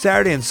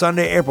 Saturday and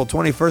Sunday, April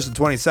 21st and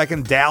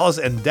 22nd, Dallas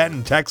and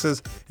Denton,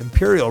 Texas,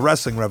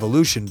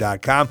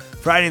 ImperialWrestlingRevolution.com.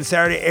 Friday and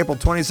Saturday, April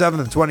 27th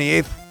and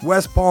 28th,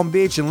 West Palm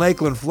Beach and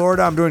Lakeland,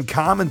 Florida. I'm doing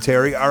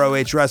commentary,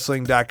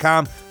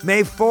 ROHWrestling.com.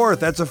 May 4th,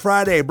 that's a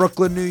Friday,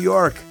 Brooklyn, New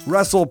York,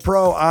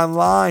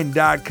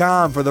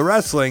 WrestleProOnline.com for the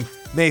wrestling.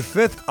 May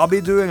 5th, I'll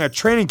be doing a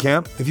training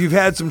camp. If you've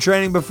had some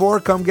training before,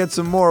 come get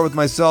some more with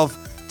myself,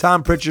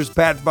 Tom Pritchards,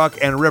 Pat Buck,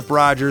 and Rip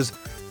Rogers.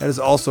 That is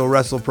also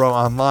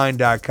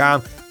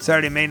WrestleProOnline.com.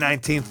 Saturday, May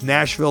 19th,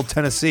 Nashville,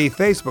 Tennessee,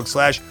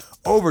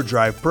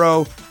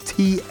 Facebook/OverdrivePro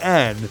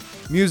TN.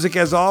 Music,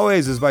 as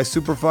always, is by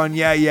Superfun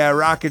Yeah Yeah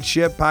Rocket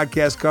Ship.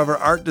 Podcast cover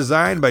art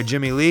design by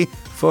Jimmy Lee.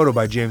 Photo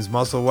by James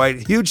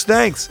Musselwhite. Huge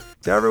thanks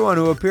to everyone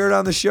who appeared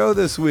on the show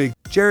this week.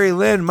 Jerry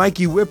Lynn,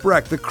 Mikey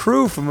Whipwreck, the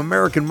crew from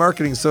American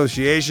Marketing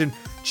Association,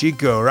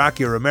 Chico,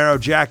 Rocky Romero,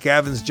 Jack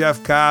Evans,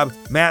 Jeff Cobb,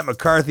 Matt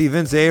McCarthy,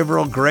 Vince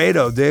Averill,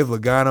 Grado, Dave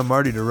Lagana,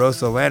 Marty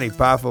DeRosa, Lanny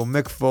Poffo,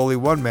 Mick Foley,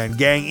 One Man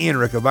Gang, Ian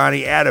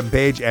Riccaboni, Adam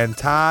Page, and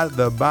Todd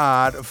the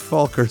Bod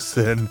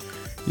Fulkerson.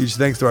 Huge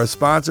thanks to our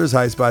sponsors,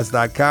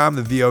 highspots.com,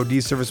 the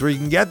VOD service where you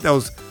can get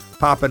those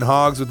poppin'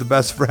 hogs with the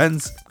best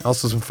friends.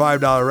 Also some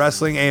 $5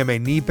 wrestling, AMA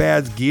knee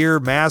pads, gear,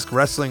 mask,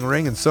 wrestling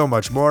ring, and so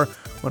much more.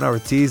 1 Hour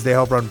Tees, they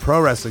help run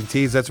Pro Wrestling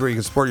Tees. That's where you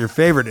can support your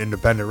favorite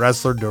independent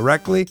wrestler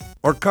directly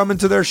or come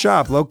into their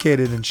shop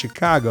located in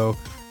Chicago,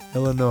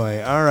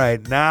 Illinois. All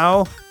right,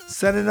 now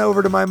send it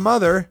over to my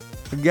mother.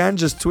 Again,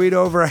 just tweet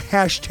over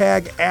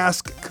hashtag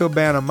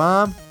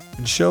AskCabanaMom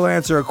and she'll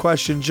answer a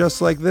question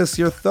just like this.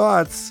 Your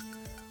thoughts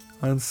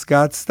on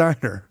Scott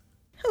Steiner.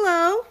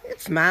 Hello,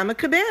 it's Mama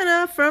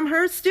Cabana from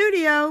her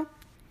studio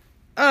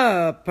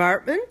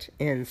apartment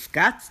in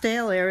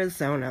Scottsdale,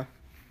 Arizona.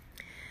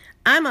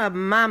 I'm a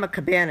Mama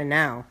Cabana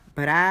now,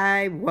 but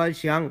I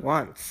was young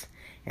once.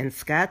 And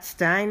Scott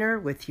Steiner,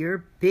 with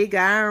your big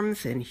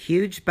arms and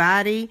huge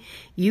body,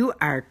 you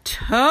are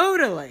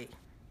totally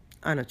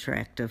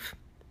unattractive.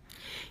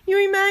 You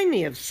remind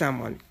me of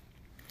someone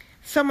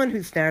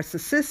who's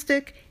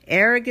narcissistic,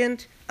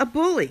 arrogant, a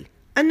bully,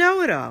 a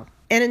know-it-all,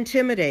 and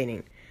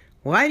intimidating.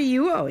 Why do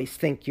you always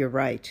think you're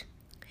right?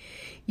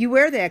 You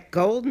wear that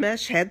gold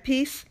mesh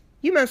headpiece?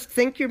 You must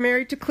think you're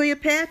married to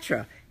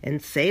Cleopatra and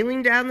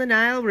sailing down the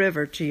Nile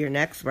River to your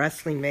next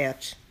wrestling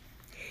match.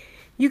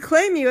 You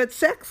claim you had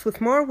sex with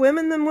more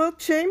women than Wilt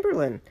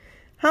Chamberlain.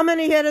 How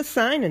many had to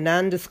sign a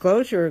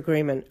non-disclosure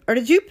agreement, or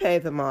did you pay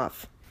them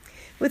off?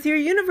 With your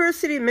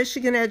University of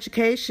Michigan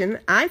education,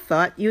 I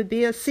thought you'd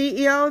be a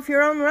CEO of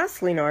your own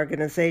wrestling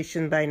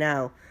organization by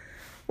now.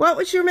 What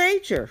was your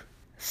major?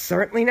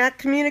 Certainly not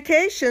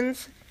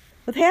communications.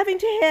 With having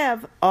to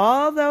have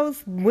all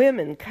those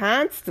women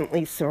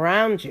constantly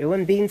surround you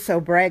and being so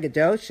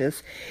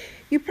braggadocious,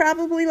 you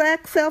probably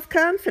lack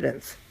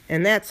self-confidence,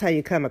 and that's how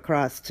you come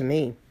across to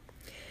me.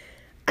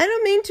 I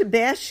don't mean to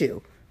bash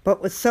you,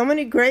 but with so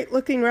many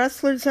great-looking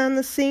wrestlers on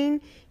the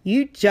scene,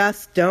 you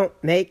just don't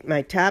make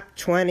my top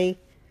 20,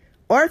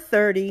 or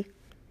 30,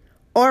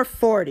 or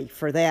 40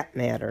 for that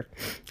matter.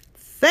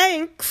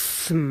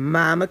 Thanks,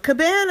 Mama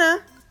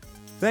Cabana.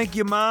 Thank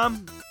you,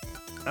 Mom.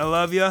 I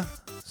love you.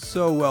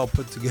 So well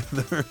put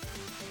together.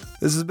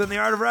 This has been The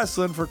Art of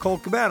Wrestling for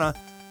Colt Cabana.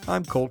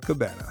 I'm Colt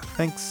Cabana.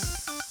 Thanks.